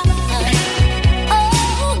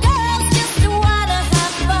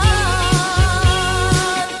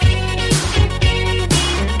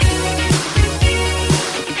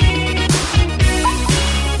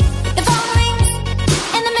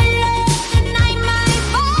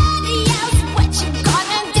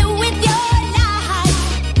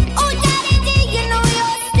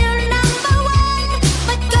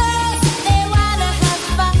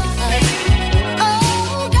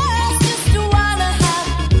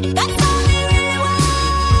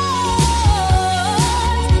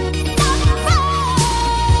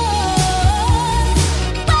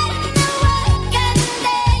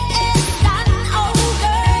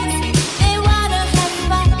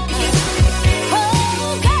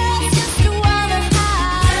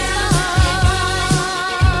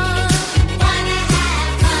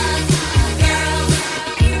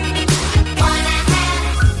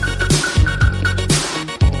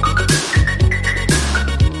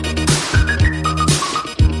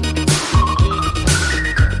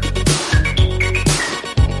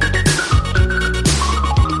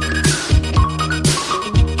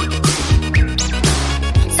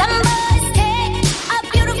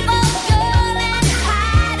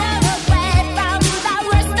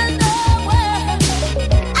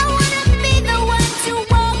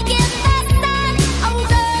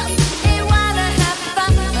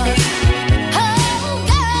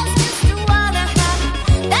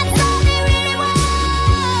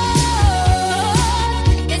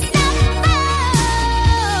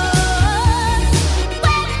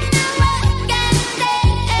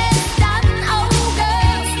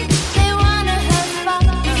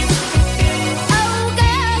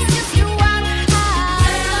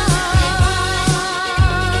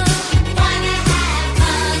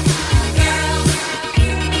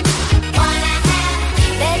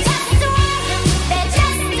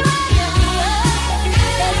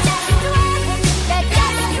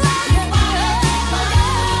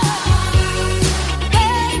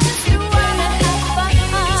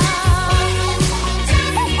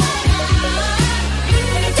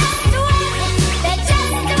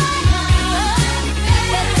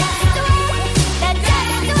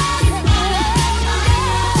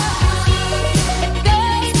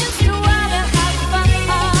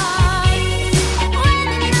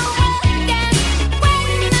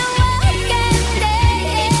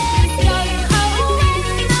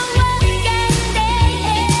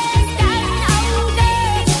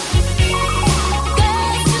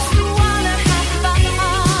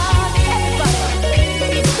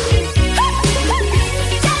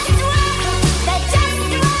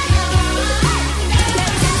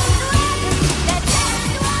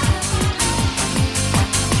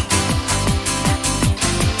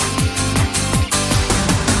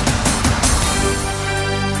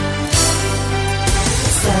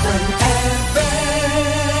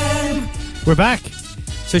We're back.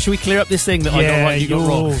 So should we clear up this thing that I got right and you got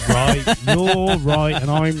wrong? You're right,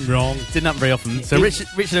 and I'm wrong. Didn't happen very often. So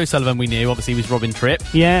Richard O'Sullivan we knew, obviously, was Robin Tripp.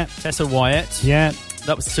 Yeah. Tessa Wyatt. Yeah.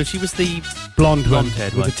 So she was the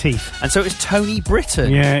blonde-haired with the teeth. And so it was Tony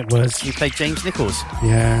Britton. Yeah, it was. He played James Nichols.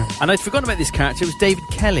 Yeah. And I'd forgotten about this character. It was David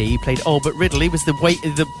Kelly. He played Albert Riddle. He was the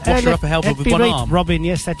washer-upper helper with one arm. Robin,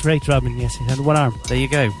 yes, that's right, Robin. Yes, he had one arm. There you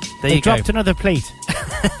go. They dropped another plate.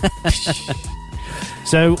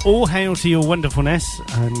 So, all hail to your wonderfulness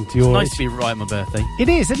and your... It's nice to be right on my birthday. It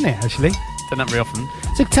is, isn't it, actually? Don't happen very often.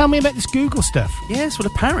 So, tell me about this Google stuff. Yes, well,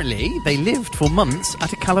 apparently they lived for months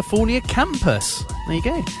at a California campus. There you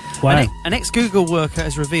go. Wow. An ex-Google worker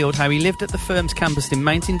has revealed how he lived at the firm's campus in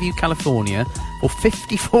Mountain View, California for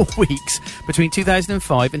 54 weeks between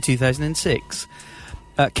 2005 and 2006.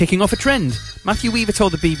 Kicking off a trend. Matthew Weaver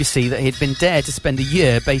told the BBC that he had been dared to spend a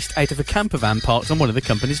year based out of a camper van parked on one of the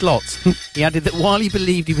company's lots. He added that while he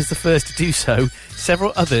believed he was the first to do so,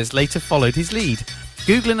 several others later followed his lead.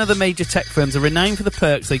 Google and other major tech firms are renowned for the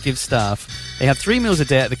perks they give staff. They had 3 meals a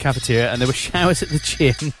day at the cafeteria and there were showers at the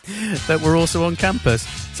gym that were also on campus.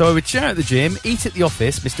 So I would shower at the gym, eat at the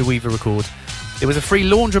office, Mr. Weaver recalled. There was a free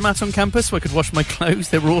laundromat on campus so I could wash my clothes.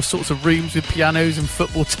 There were all sorts of rooms with pianos and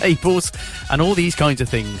football tables and all these kinds of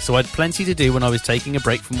things. So I had plenty to do when I was taking a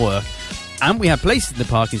break from work. And we had places in the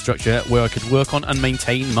parking structure where I could work on and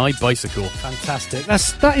maintain my bicycle. Fantastic.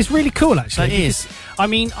 That is really cool, actually. That is. I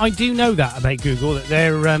mean, I do know that about Google, that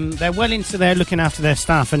they're well into their looking after their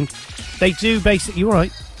staff, and they do basically... You're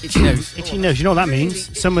right. Itchy nose. Itchy nose. You know what that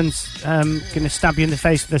means? Someone's going to stab you in the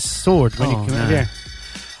face with a sword when you come out here.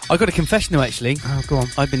 I got a confession though, actually. Oh, go on.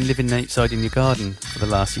 I've been living outside in your garden for the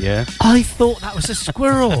last year. I thought that was a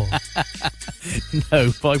squirrel.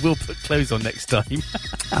 No, but I will put clothes on next time.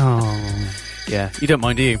 Oh. Yeah, you don't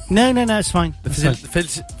mind, do you? No, it's fine. The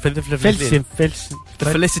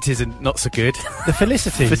felicities are not so good. The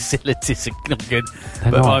felicities? Facilities are not good.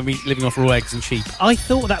 They're but not. I mean, living off raw eggs and sheep. I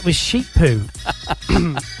thought that was sheep poo.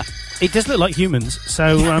 It does look like humans,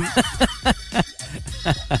 so...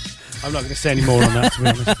 I'm not going to say any more on that, to be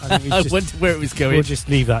honest. I wonder where it was going. We'll just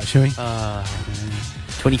leave that, shall we?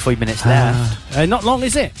 25 minutes left. Not long,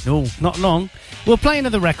 is it? No. Not long. We'll play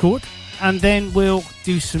another record, and then we'll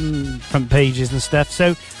do some front pages and stuff.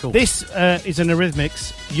 So This is an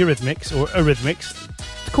Eurythmics, or Eurythmics.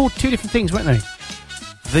 It's called two different things, weren't they?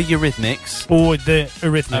 The Eurythmics. Or the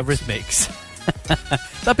Eurythmics.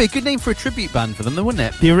 Eurythmics. That'd be a good name for a tribute band for them, though, wouldn't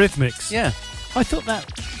it? The Eurythmics. Yeah. I thought that...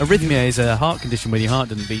 Arrhythmia is a heart condition where your heart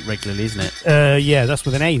doesn't beat regularly, isn't it? Yeah, that's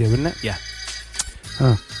with an A, though, isn't it? Yeah.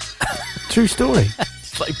 Oh. True story.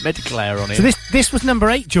 It's like medical error on it. So this was number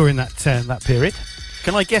 8 during that period.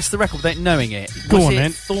 Can I guess the record without knowing it? Go on, it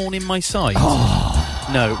then. Thorn in My Side? Oh.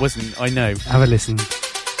 No, it wasn't. I know. Have a listen.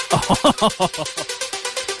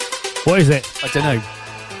 What is it? I don't know.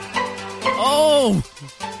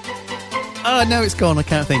 Oh, no, it's gone. I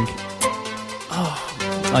can't think.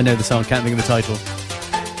 Oh, I know the song. Can't think of the title.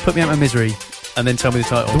 Put me out of my misery, and then tell me the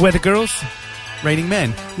title. The Weather Girls? Raining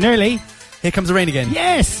Men. Nearly. Here Comes the Rain Again.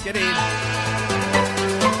 Yes. Get in.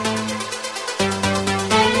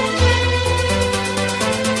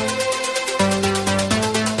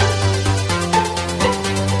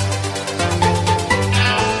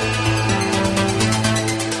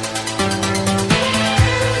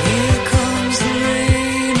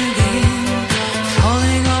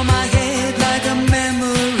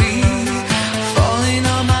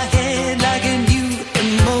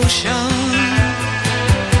 Emotion.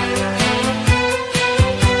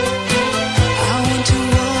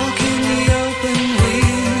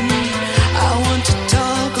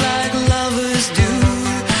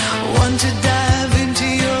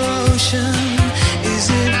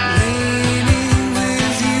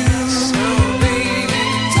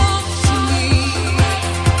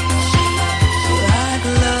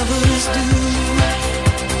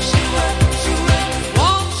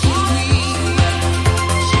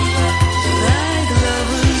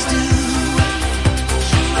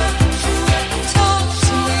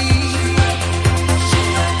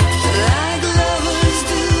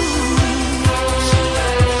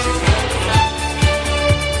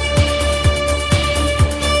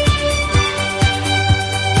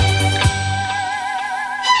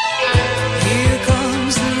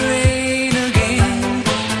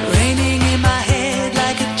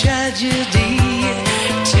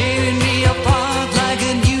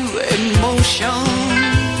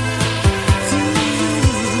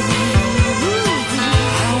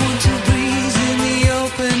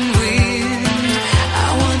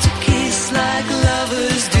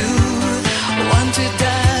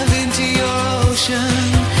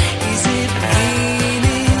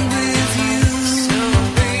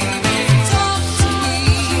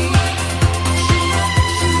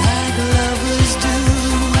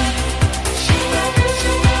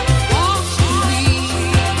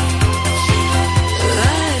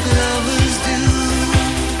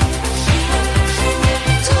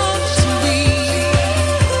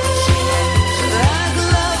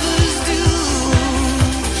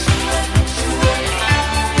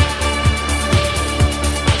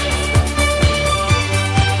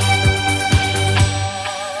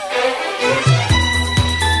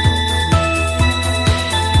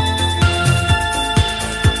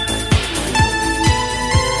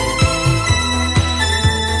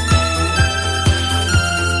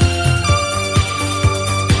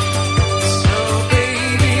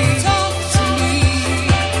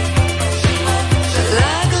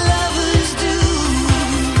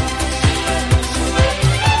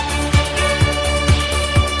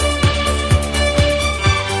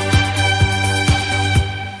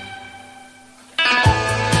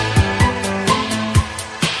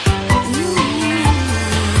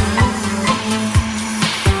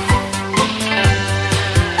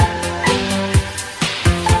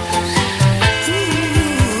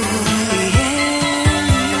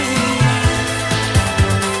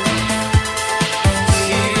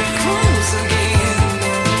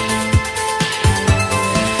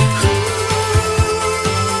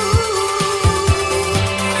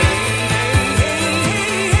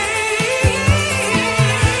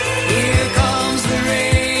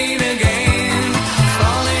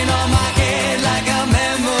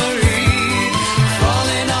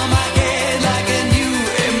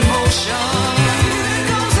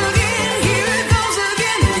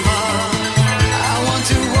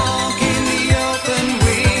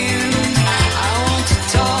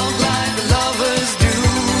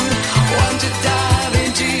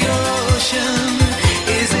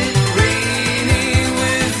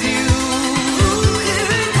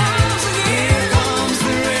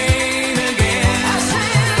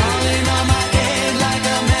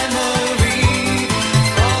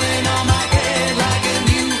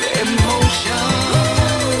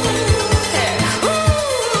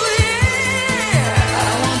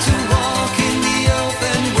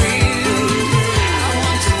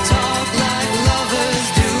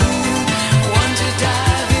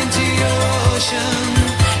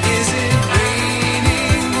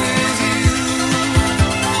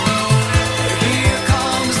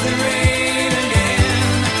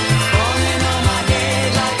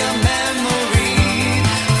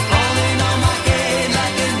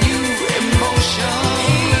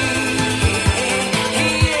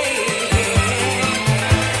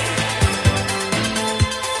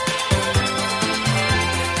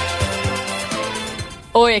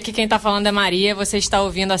 aqui quem tá falando é Maria. Você está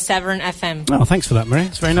ouvindo a Severn FM. Oh, thanks for that, Maria.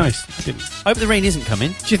 It's very nice. I hope the rain isn't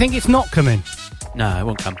coming. Do you think it's not coming? No, it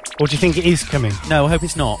won't come. Or do you think it is coming? No, I hope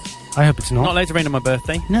it's not. I hope it's not. Not allowed to rain on my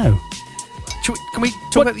birthday. No. Can we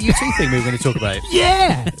talk about the U2 thing we were going to talk about?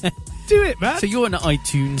 Yeah! Do it, man. So you're an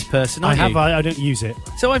iTunes person, aren't you? I don't use it.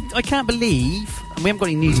 So I can't believe, and we haven't got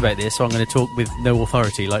any news about this, so I'm going to talk with no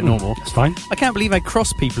authority like normal. That's fine. I can't believe how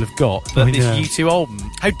cross people have got that this U2 album.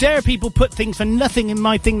 How dare people put things for nothing in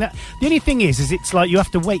my thing that... The only thing is it's like you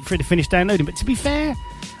have to wait for it to finish downloading. But to be fair,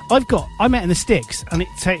 I met in the sticks, and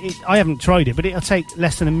I haven't tried it, but it'll take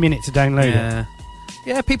less than a minute to download it.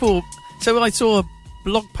 Yeah, people... So I saw a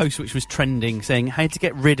blog post which was trending saying how to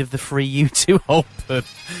get rid of the free U2 album,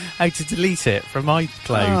 how to delete it from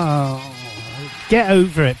iCloud. Oh, get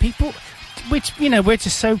over it. People, which, we're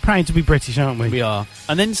just so proud to be British, aren't we? We are.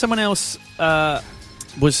 And then someone else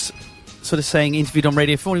was sort of saying, interviewed on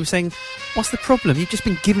Radio 4, he was saying, what's the problem? You've just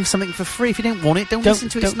been given something for free. If you don't want it, don't listen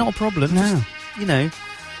to it. It's not a problem. No. Just,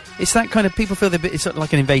 it's that kind of... People feel it's sort of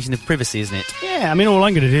like an invasion of privacy, isn't it? Yeah, I mean, all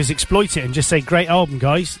I'm going to do is exploit it and just say, great album,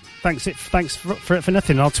 guys. Thanks for it for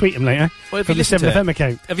nothing. I'll tweet them later from the 7FM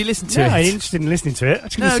account. Have you listened to it? No, I'm interested in listening to it. I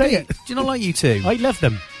was going to say it. Do you not like U2? I love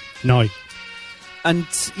them. No. And,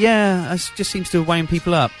 it just seems to have wound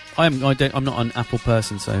people up. I'm not an Apple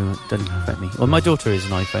person, so it doesn't affect me. Well, my daughter is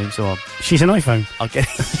an iPhone, so She's an iPhone? I'll get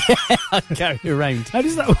I'll carry her around. How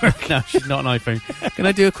does that work? No, she's not an iPhone. Can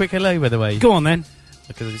I do a quick hello, by the way? Go on, then.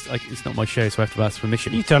 Because it's not my show, so I have to ask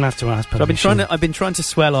permission. You don't have to ask permission. So I've been trying to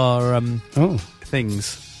swell our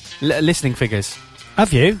things, listening figures.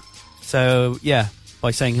 Have you? So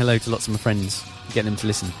by saying hello to lots of my friends, getting them to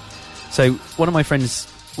listen. So one of my friends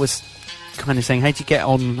was kind of saying, "How do you get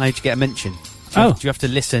a mention? Do you have to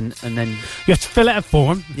listen and then you have to fill out a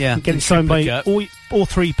form? Yeah, and get it signed by all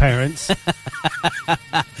three parents."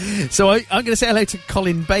 So I'm going to say hello to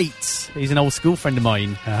Colin Bates. He's an old school friend of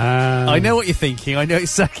mine. I know what you're thinking. I know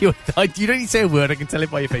exactly what... You don't need to say a word. I can tell it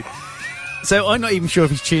by your face. So I'm not even sure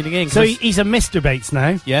if he's tuning in. So he's a Mr. Bates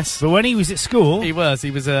now. Yes. But when he was at school... He was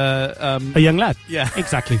a young lad. Yeah.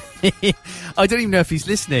 Exactly. I don't even know if he's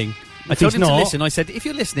listening. I told him to listen. I said, if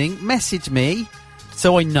you're listening, message me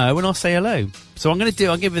so I know and I'll say hello. So I'll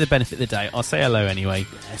give you the benefit of the doubt. I'll say hello anyway.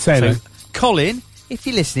 Say hello. Colin, if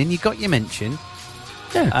you're listening, you got your mention.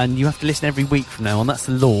 Yeah. And you have to listen every week from now on. That's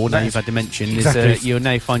the law. Now you've had the mention. Exactly. You'll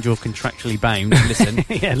now find you're contractually bound to listen.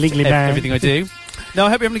 Yeah, legally bound. Everything I do. No, I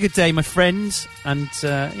hope you're having a good day, my friends. And,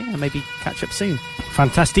 maybe catch up soon.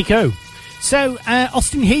 Fantastico. So,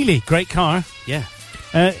 Austin Healey, great car. Yeah.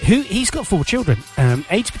 He's got 4 children,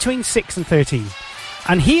 aged between 6 and 13.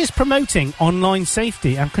 And he is promoting online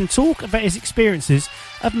safety and can talk about his experiences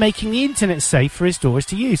of making the internet safe for his daughters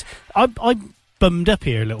to use. I bummed up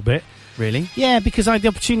here a little bit. Really? Yeah, because I had the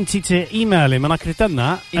opportunity to email him and I could have done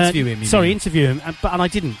that. Interview him, interview him, and I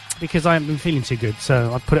didn't because I haven't been feeling too good,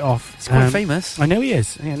 so I put it off. He's quite famous. I know he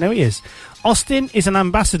is. Yeah, I know he is. Austin is an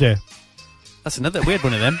ambassador. That's another weird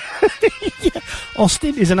one of them. Yeah.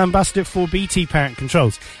 Austin is an ambassador for BT Parent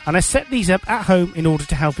Controls, and has set these up at home in order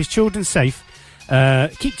to help his children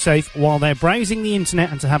keep safe while they're browsing the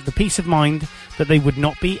internet, and to have the peace of mind that they would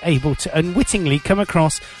not be able to unwittingly come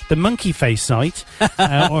across the monkey face site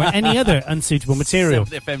or any other unsuitable material.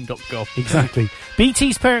 SanDisk Exactly.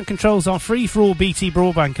 BT's Parent Controls are free for all BT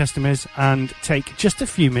broadband customers and take just a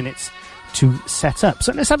few minutes to set up.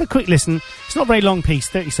 So let's have a quick listen. It's not a very long piece,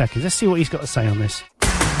 30 seconds. Let's see what he's got to say on this.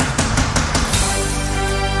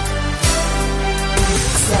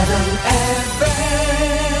 7FM.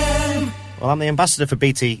 Well, I'm the ambassador for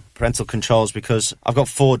BT Parental Controls because I've got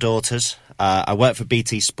 4 daughters. I work for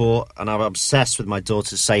BT Sport, and I'm obsessed with my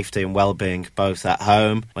daughter's safety and well-being, both at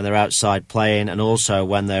home, when they're outside playing, and also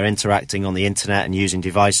when they're interacting on the internet and using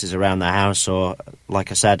devices around their house or, like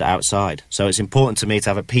I said, outside. So it's important to me to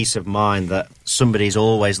have a peace of mind that somebody's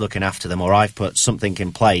always looking after them, or I've put something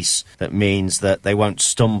in place that means that they won't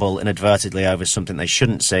stumble inadvertently over something they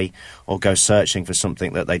shouldn't see or go searching for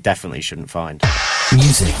something that they definitely shouldn't find.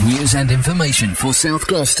 Music, news and information for South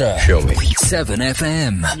Gloucester. Show me.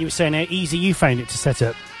 7FM. You were saying how easy you found it to set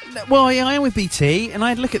up. Well, I am with BT, and I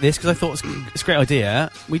had a look at this because I thought it's a great idea.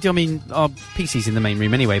 Our PC's in the main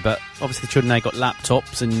room anyway, but obviously the children now got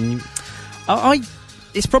laptops, and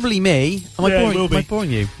it's probably me. Am I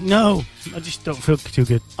boring you? No, I just don't feel too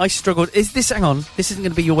good. I struggled. Hang on, this isn't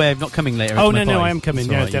going to be your way of not coming later. Oh, no, I am coming,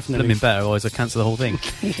 yeah, definitely. You've better, otherwise I cancel the whole thing.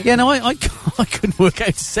 Yeah, no, I couldn't work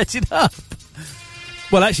out to set it up.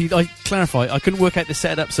 Well, actually, I clarify, I couldn't work out the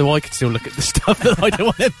setup so I could still look at the stuff that I don't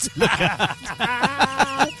want them to look at.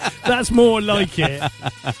 That's more like it.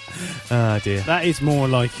 Oh, dear. That is more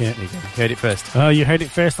like it. You heard it first. Oh, you heard it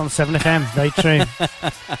first on 7FM. Very true.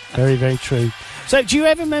 Very, very true. So, do you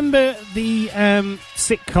ever remember the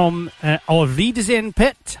sitcom Wiedersehen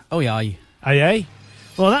Pet? Oh, yeah. Aye.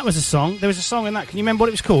 Well, that was a song. There was a song in that. Can you remember what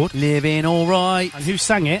it was called? Living All Right. And who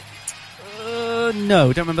sang it?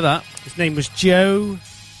 No, don't remember that. His name was Joe...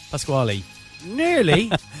 Pasquale.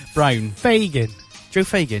 Nearly. Brown. Fagan. Joe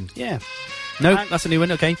Fagan. Yeah. No, that's a new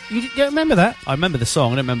one, okay. You don't remember that? I remember the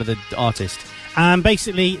song, I don't remember the artist. And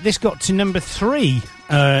basically, this got to number 3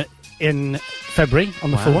 in February,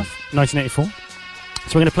 on the 4th, 1984. So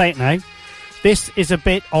we're going to play it now. This is a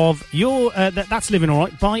bit of your... That's Living All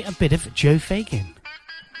Right by a bit of Joe Fagan.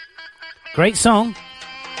 Great song.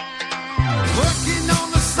 Working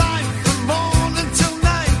on the site from morning till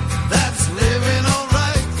night. That's living all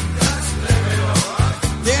right. That's living all right.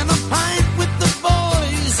 Then a pint with the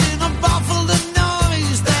boys in a bottle of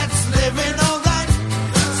noise. That's living all right.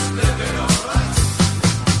 That's living all right.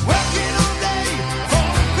 Working all day for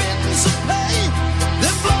a pittance of pay.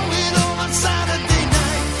 Then blowing home on Saturday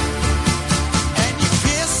night. And you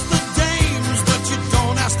kiss the dames, but you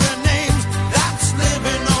don't ask their names. That's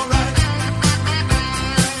living all right.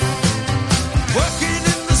 Working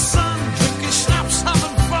in the sun, drinking schnapps,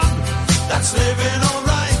 having fun. That's living all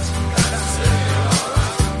right. That's living all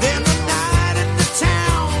right. Then the night in the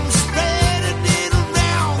town, spreading it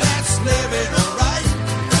around. That's living all right.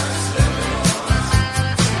 That's living all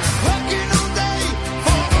right. Working all day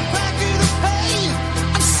for a packet of pay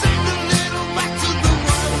and send a little back to the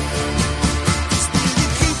world. Still you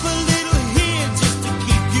keep a little here just to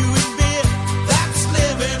keep you in bed. That's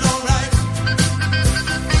living all right.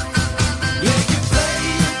 Yeah, you play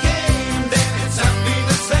a game, then it's happy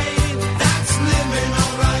to say that's living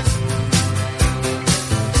all right.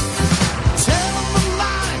 Tell 'em a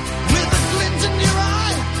lie with a glint in your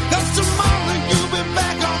eye, 'cause tomorrow you'll be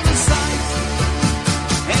back on the site.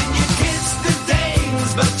 And you kiss the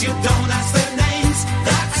dames, but you don't ask their names.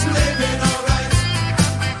 That's living all right.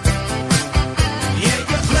 Yeah,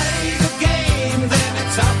 you play the game, then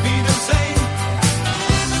it's happy to say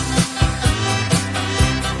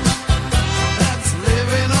that's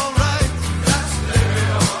living all right. That's living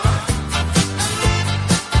all right.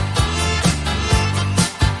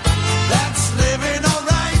 That's living all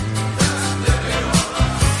right. That's living all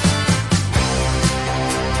right.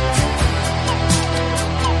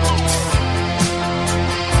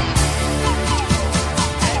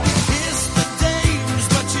 Kiss the dames,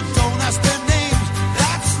 but you don't ask their names.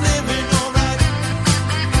 That's living all right.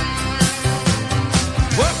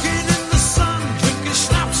 Working in the sun, drinking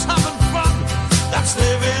schnapps, having fun. That's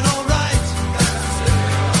living all right.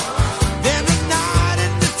 Then a night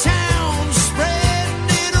in the town, spreading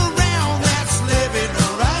it around. That's living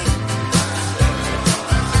all right.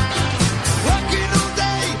 Working all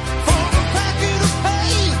day for a packet of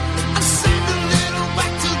pay and send a little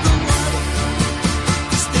back to the world.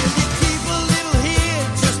 Still you keep a little here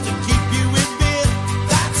just to keep you in bed.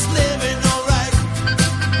 That's living all right.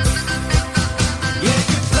 Yeah,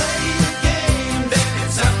 you play the game, then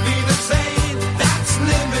it's happy to say that's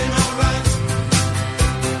living all right.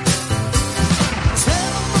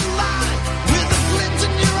 Tell 'em a lie with a glint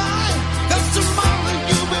in your eye, 'cause tomorrow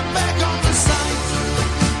you'll be back on the site.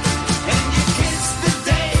 And you kiss the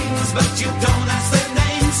dames, but you don't ask their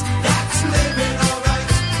names. That's living all right.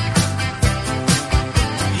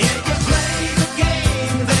 Yeah, you play the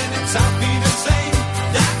game, then it's happy to say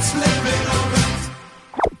that's living all right.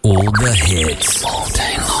 All the hits. All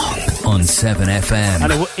day long. On 7FM.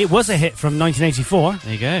 And it was a hit from 1984.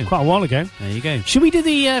 There you go. Quite a while ago. There you go. Should we do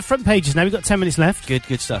the front pages now? We've got 10 minutes left.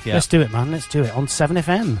 Good stuff, yeah. Let's do it, man. Let's do it on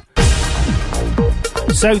 7FM.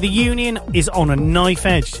 So the Union is on a knife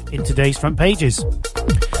edge in today's front pages.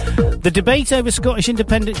 The debate over Scottish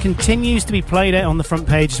independence continues to be played out on the front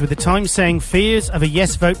pages, with the Times saying fears of a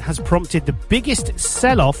yes vote has prompted the biggest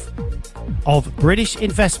sell-off of British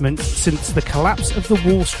investment since the collapse of the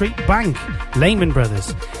Wall Street Bank, Lehman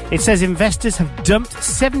Brothers. It says investors have dumped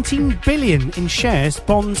 17 billion in shares,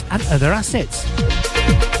 bonds and other assets.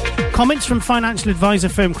 Comments from financial advisor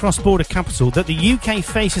firm Cross Border Capital that the UK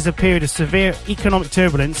faces a period of severe economic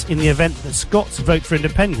turbulence in the event that Scots vote for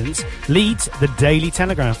independence leads the Daily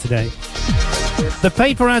Telegraph today. The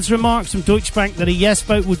paper adds remarks from Deutsche Bank that a yes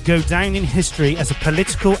vote would go down in history as a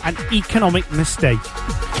political and economic mistake.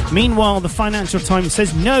 Meanwhile, the Financial Times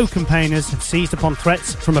says no campaigners have seized upon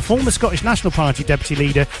threats from a former Scottish National Party deputy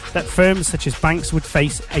leader that firms such as banks would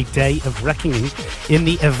face a day of reckoning in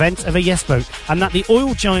the event of a yes vote, and that the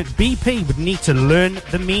oil giant BP would need to learn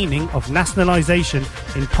the meaning of nationalisation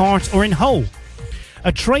in part or in whole.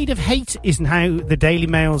 A trade of hate is how the Daily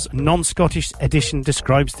Mail's non-Scottish edition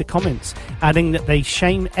describes the comments, adding that they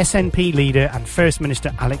shame SNP leader and First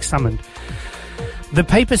Minister Alex Salmond. The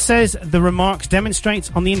paper says the remarks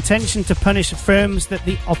demonstrate on the intention to punish firms that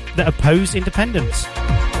oppose independence.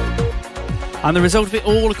 And the result of it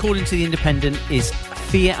all, according to The Independent, is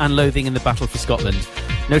fear and loathing in the battle for Scotland.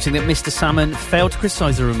 Noting that Mr Salmon failed to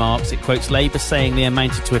criticise the remarks, it quotes Labour saying they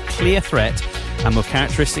amounted to a clear threat and were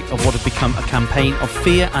characteristic of what had become a campaign of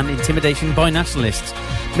fear and intimidation by nationalists.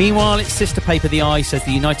 Meanwhile, its sister paper, The Eye, says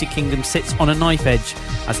the United Kingdom sits on a knife edge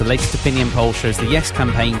as the latest opinion poll shows the Yes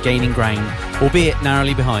campaign gaining ground, albeit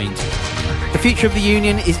narrowly behind. The future of the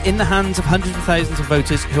Union is in the hands of hundreds of thousands of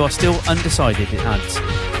voters who are still undecided, it adds.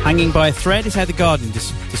 Hanging by a thread is how The Guardian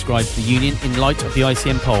describes the Union in light of the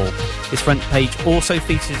ICM poll. Its front page also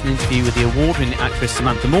features an interview with the award-winning actress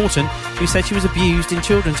Samantha Morton, who said she was abused in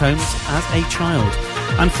children's homes as a child.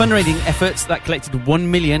 And fundraising efforts that collected $1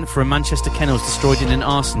 million for a Manchester kennels destroyed in an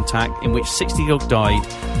arson attack in which 60 dogs died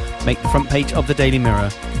make the front page of the Daily Mirror.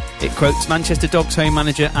 It quotes Manchester Dogs Home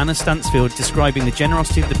manager Anna Stansfield describing the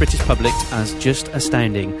generosity of the British public as just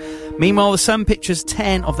astounding. Meanwhile, The Sun pictures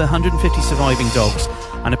 10 of the 150 surviving dogs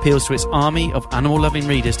and appeals to its army of animal-loving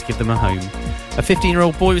readers to give them a home. A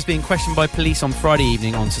 15-year-old boy was being questioned by police on Friday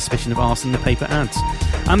evening on suspicion of arson, the paper adds.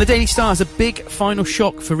 And the Daily Star has a big final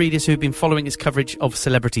shock for readers who have been following its coverage of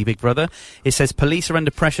Celebrity Big Brother. It says police are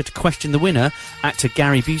under pressure to question the winner, actor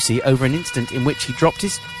Gary Busey, over an incident in which he dropped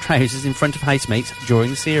his trousers in front of housemates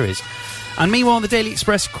during the series. And meanwhile, the Daily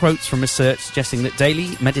Express quotes from research suggesting that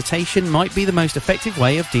daily meditation might be the most effective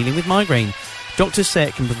way of dealing with migraine. Doctors say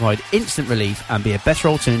it can provide instant relief and be a better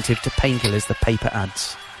alternative to painkillers, the paper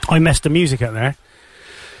adds. I messed the music up there.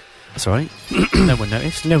 That's all right. No one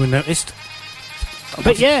noticed. No one noticed.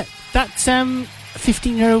 But yeah, that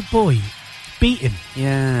 15-year-old boy beaten.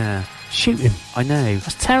 Yeah. Shooting. I know.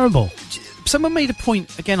 That's terrible. Someone made a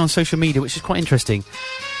point, again, on social media, which is quite interesting,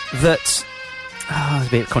 that... it's a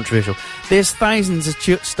bit controversial. There's thousands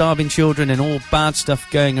of starving children and all bad stuff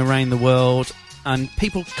going around the world, and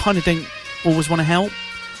people kind of don't always want to help.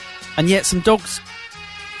 And yet some dogs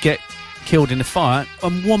get killed in a fire,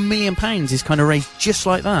 and £1 million is kind of raised just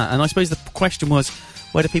like that. And I suppose the question was,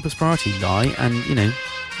 where do people's priorities lie? And, you know...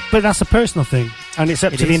 But that's a personal thing, and it's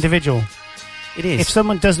up to the individual. It is. If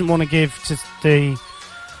someone doesn't want to give to the...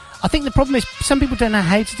 I think the problem is some people don't know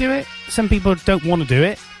how to do it. Some people don't want to do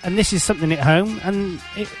it. And this is something at home. And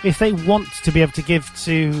if they want to be able to give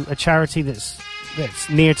to a charity that's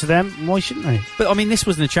near to them, why shouldn't they? But, I mean, this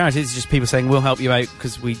wasn't a charity. It's just people saying, we'll help you out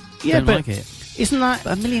because we don't like it. Isn't that...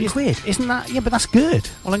 £1 million quid? Isn't that... Yeah, but that's good.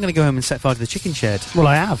 Well, I'm going to go home and set fire to the chicken shed. Well,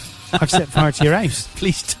 I have. I've set fire to your house.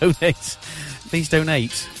 Please donate. Please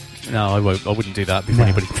donate. No, I won't. I wouldn't do that before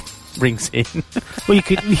anybody rings in. Well, you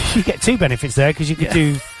get two benefits there, because you could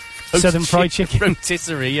do... Southern fried chicken.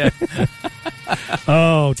 Rotisserie, yeah.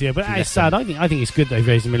 Oh, dear. But that is sad. I think it's good they've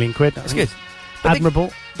raised £1 million. That's good.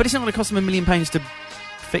 Admirable. But it's not going to cost them £1 million to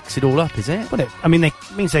fix it all up, is it? Well, I mean, it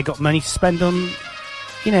means they got money to spend on,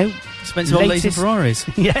 you know... Expensive holidays and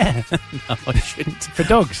Ferraris. Yeah. No, I shouldn't. For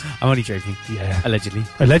dogs. I'm only joking. Yeah. Allegedly.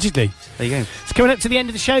 There you go. It's coming up to the end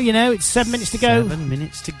of the show, you know. It's 7 minutes to go. 7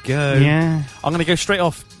 minutes to go. Yeah. I'm going to go straight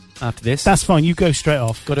off after this. That's fine. You go straight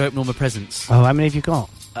off. Got to open all my presents. Oh, how many have you got?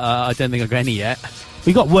 I don't think I've got any yet.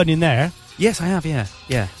 We got one in there. Yes, I have, yeah.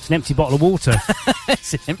 It's an empty bottle of water.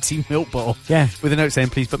 It's an empty milk bottle. Yeah. With a note saying,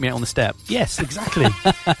 please put me out on the step. Yes, exactly.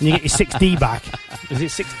 And you get your 6D back. Is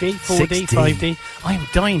it 6D, 4D, 5D? I am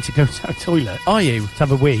dying to go to a toilet. Are you? To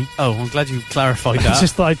have a wee. Oh, I'm glad you clarified that. I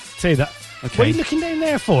just thought I'd say that. Okay. What are you looking down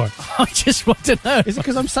there for? I just want to know. Is it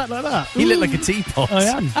because I'm sat like that? You look like a teapot. I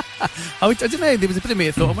am. I don't know, there was a bit of me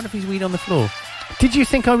that thought, I wonder if he's weed on the floor. Did you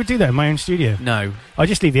think I would do that in my own studio? No. I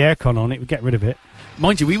just leave the aircon on, it would get rid of it.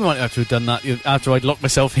 Mind you, we might have to have done that after I'd locked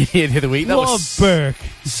myself in here the other week. That what was a Burke.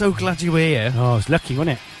 So glad you were here. Oh, I was lucky,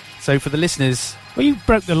 wasn't it? So for the listeners... Well, you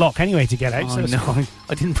broke the lock anyway to get out, so it's fine.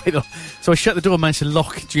 I didn't break the lock. So I shut the door and managed to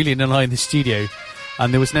lock Julian and I in the studio,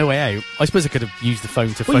 and there was no way out. I suppose I could have used the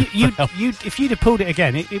phone to phone for help. If you'd have pulled it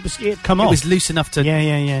again, it'd come off. It was loose enough to...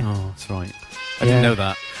 Yeah. Oh, that's right. I didn't know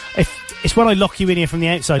that. It's when I lock you in here from the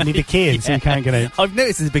outside and leave the key in so you can't get out. I've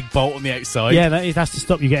noticed there's a big bolt on the outside. Yeah, that's to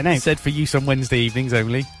stop you getting out. It said for use on Wednesday evenings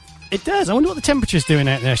only. It does. I wonder what the temperature's doing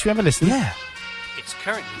out there. Should we have a listen? Yeah. It's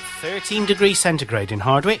currently 13 degrees centigrade in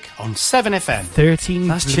Hardwick on 7FM. 13.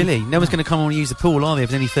 That's chilly. No one's going to come on and use the pool, are they? If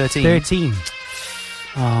it's only 13. 13. Oh,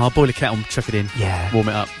 I'll boil a kettle and chuck it in. Yeah. Warm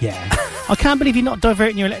it up. Yeah. I can't believe you're not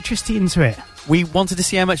diverting your electricity into it. We wanted to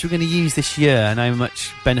see how much we're going to use this year and how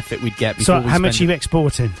much benefit we'd get. So Before we how much are spend you it.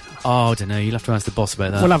 exporting? Oh, I don't know. You'll have to ask the boss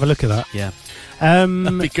about that. We'll have a look at that. Yeah.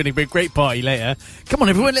 It's going to be a great party later. Come on,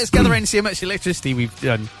 everyone, let's gather around and see how much electricity we've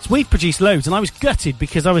done. So we've produced loads, and I was gutted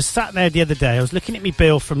because I was sat there the other day. I was looking at my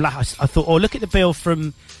bill from I thought, look at the bill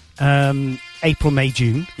from April, May,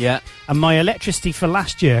 June. Yeah. And my electricity for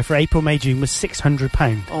last year, for April, May, June, was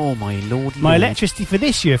 £600. Oh, my lord. My electricity for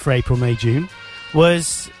this year, for April, May, June,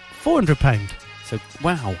 was £400. So,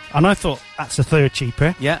 wow. And I thought, that's a third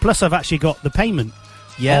cheaper. Yeah. Plus, I've actually got the payment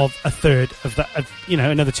of a third of that,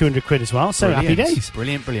 another 200 quid as well. So, Brilliant. happy days.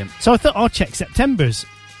 Brilliant. So I thought, I'll check September's.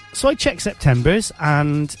 So I checked September's,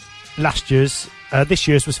 and this year's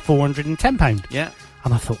was £410. Yeah.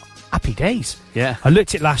 And I thought, happy days. Yeah. I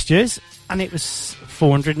looked at last year's, and it was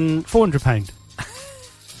 £400.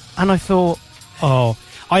 And I thought,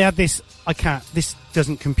 I had this, this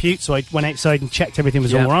doesn't compute, so I went outside and checked everything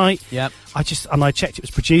was all right. Yeah. I checked it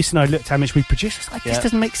was produced, and I looked how much we produced. I was like, this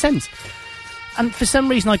doesn't make sense. And for some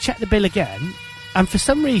reason, I checked the bill again, and for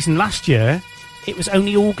some reason, last year, it was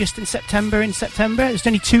only August and September. In September, it was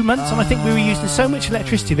only 2 months, and I think we were using so much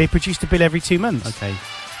electricity, they produced a bill every 2 months. Okay.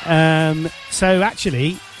 So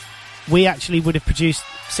actually, we would have produced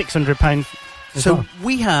 £600. So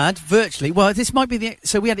we had virtually, this might be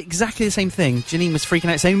so we had exactly the same thing. Janine was freaking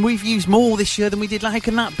out saying, we've used more this year than we did. How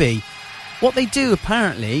can that be? What they do,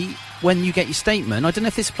 apparently, when you get your statement, I don't know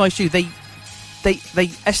if this applies to you, they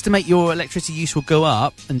estimate your electricity use will go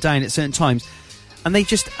up and down at certain times, and they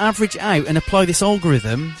just average out and apply this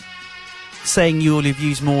algorithm saying you will have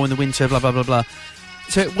used more in the winter, blah, blah, blah, blah.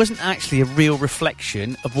 So it wasn't actually a real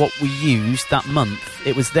reflection of what we used that month.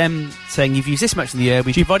 It was them saying you've used this much in the year,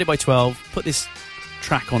 we divided by 12, put this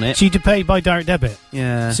track on it. So you pay by direct debit?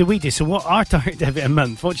 Yeah. So we did. So what our direct debit a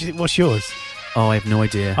month? What do you think? What's yours? Oh, I have no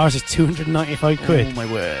idea. Ours is 295 quid. Oh,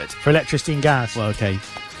 my word. For electricity and gas. Well, okay.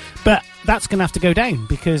 But that's going to have to go down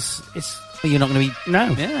because it's... Well, you're not going to be... No.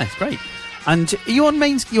 Yeah, it's great. And are you on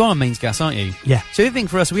mains? You are on mains gas, aren't you? Yeah. So the thing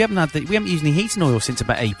for us, we haven't used any heating oil since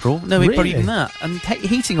about April. No, Really? probably even that. And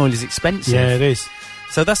heating oil is expensive. Yeah, it is.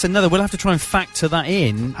 So that's another. We'll have to try and factor that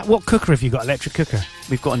in. What cooker have you got? Electric cooker?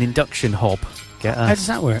 We've got an induction hob. Get us. How does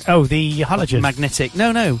that work? Oh, the halogen. Magnetic.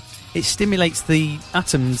 No. It stimulates the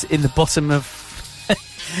atoms in the bottom of.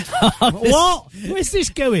 What? Where's this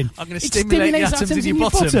going? I'm going to stimulate the atoms in your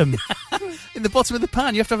bottom. In the bottom of the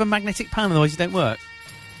pan. You have to have a magnetic pan, otherwise it don't work.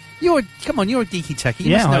 You're a geeky techie.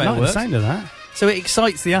 You must know I how it like works. the sound of that. So it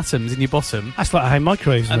excites the atoms in your bottom. That's like how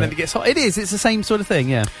microwaves work. And then it gets hot. It is. It's the same sort of thing,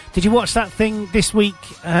 yeah. Did you watch that thing this week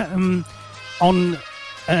on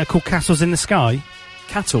called Castles in the Sky?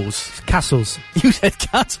 Castles. You said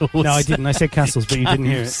castles. No, I didn't. I said castles, but you didn't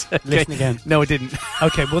hear it. Okay. Listen again. No, I didn't.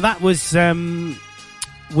 Okay, well, that was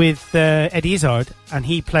with Eddie Izzard, and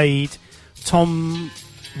he played Tom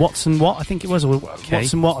Watson Watt, I think it was, or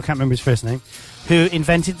Watson Watt, I can't remember his first name, who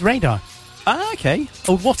invented radar. Ah, okay.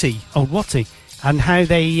 Old Watty. And how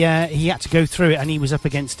he had to go through it, and he was up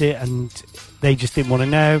against it, and they just didn't want to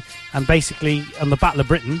know. And basically, on the Battle of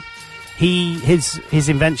Britain, his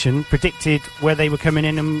invention predicted where they were coming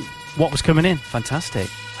in and what was coming in. Fantastic.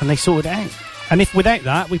 And they sorted it out. And if without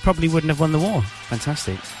that, we probably wouldn't have won the war.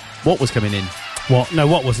 Fantastic. What was coming in? What? No,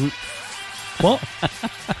 what wasn't? What?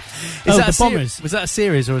 Is that the bombers. Was that a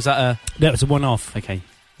series or was that a... No, it was a one-off. Okay,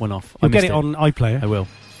 one-off. You'll get it on iPlayer. I will.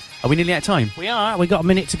 Are we nearly out of time? We are. We've got a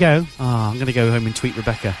minute to go. Oh, I'm going to go home and tweet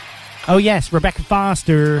Rebecca. Oh, yes, Rebecca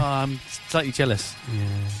Foster. Oh, I'm slightly jealous. Yeah.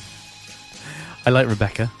 I like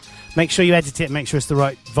Rebecca. Make sure you edit it and make sure it's the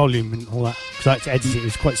right volume and all that. Because I like to edit it. It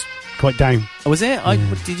was quite down. Oh, was it?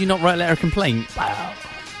 Yeah. Did you not write a letter of complaint? Wow.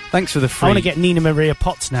 Thanks for the free. I want to get Nina Maria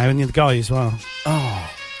Potts now and the other guy as well.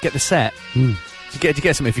 Oh, get the set. Do you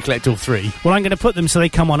get something if you collect all three? Well, I'm going to put them so they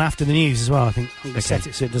come on after the news as well. I think I'm going to set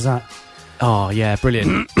it so it does that. Oh, yeah,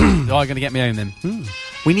 brilliant. Oh, I'm going to get my own then.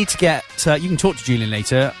 We need to get... you can talk to Julian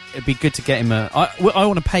later. It'd be good to get him I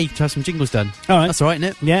want to pay to have some jingles done. All right. That's all right,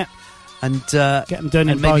 isn't it? Yeah. And get them done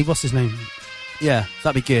and maybe... what's his name? Yeah,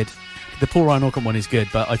 that'd be good. The Paul Ryan Orcon one is good,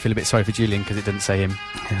 but I feel a bit sorry for Julian because it doesn't say him.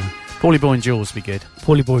 Yeah. Paulie Boy and Jules would be good.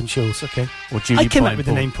 Paulie Boy and Jules, okay. Or Julie I came Boy up with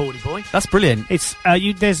Paul. the name Paulie Boy. That's brilliant. It's I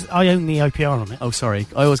own the IPR on it. Oh, sorry.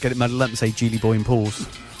 I always get it muddled up and say Julie Boy and Paul's.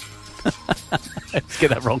 Let's get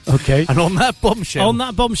that wrong. Okay. And on that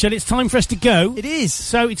bombshell, it's time for us to go. It is.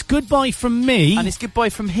 So it's goodbye from me. And it's goodbye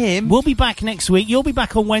from him. We'll be back next week. You'll be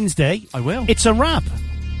back on Wednesday. I will. It's a wrap.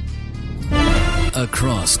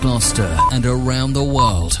 Across Gloucester and around the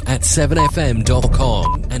world at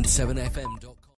 7fm.com and 7fm.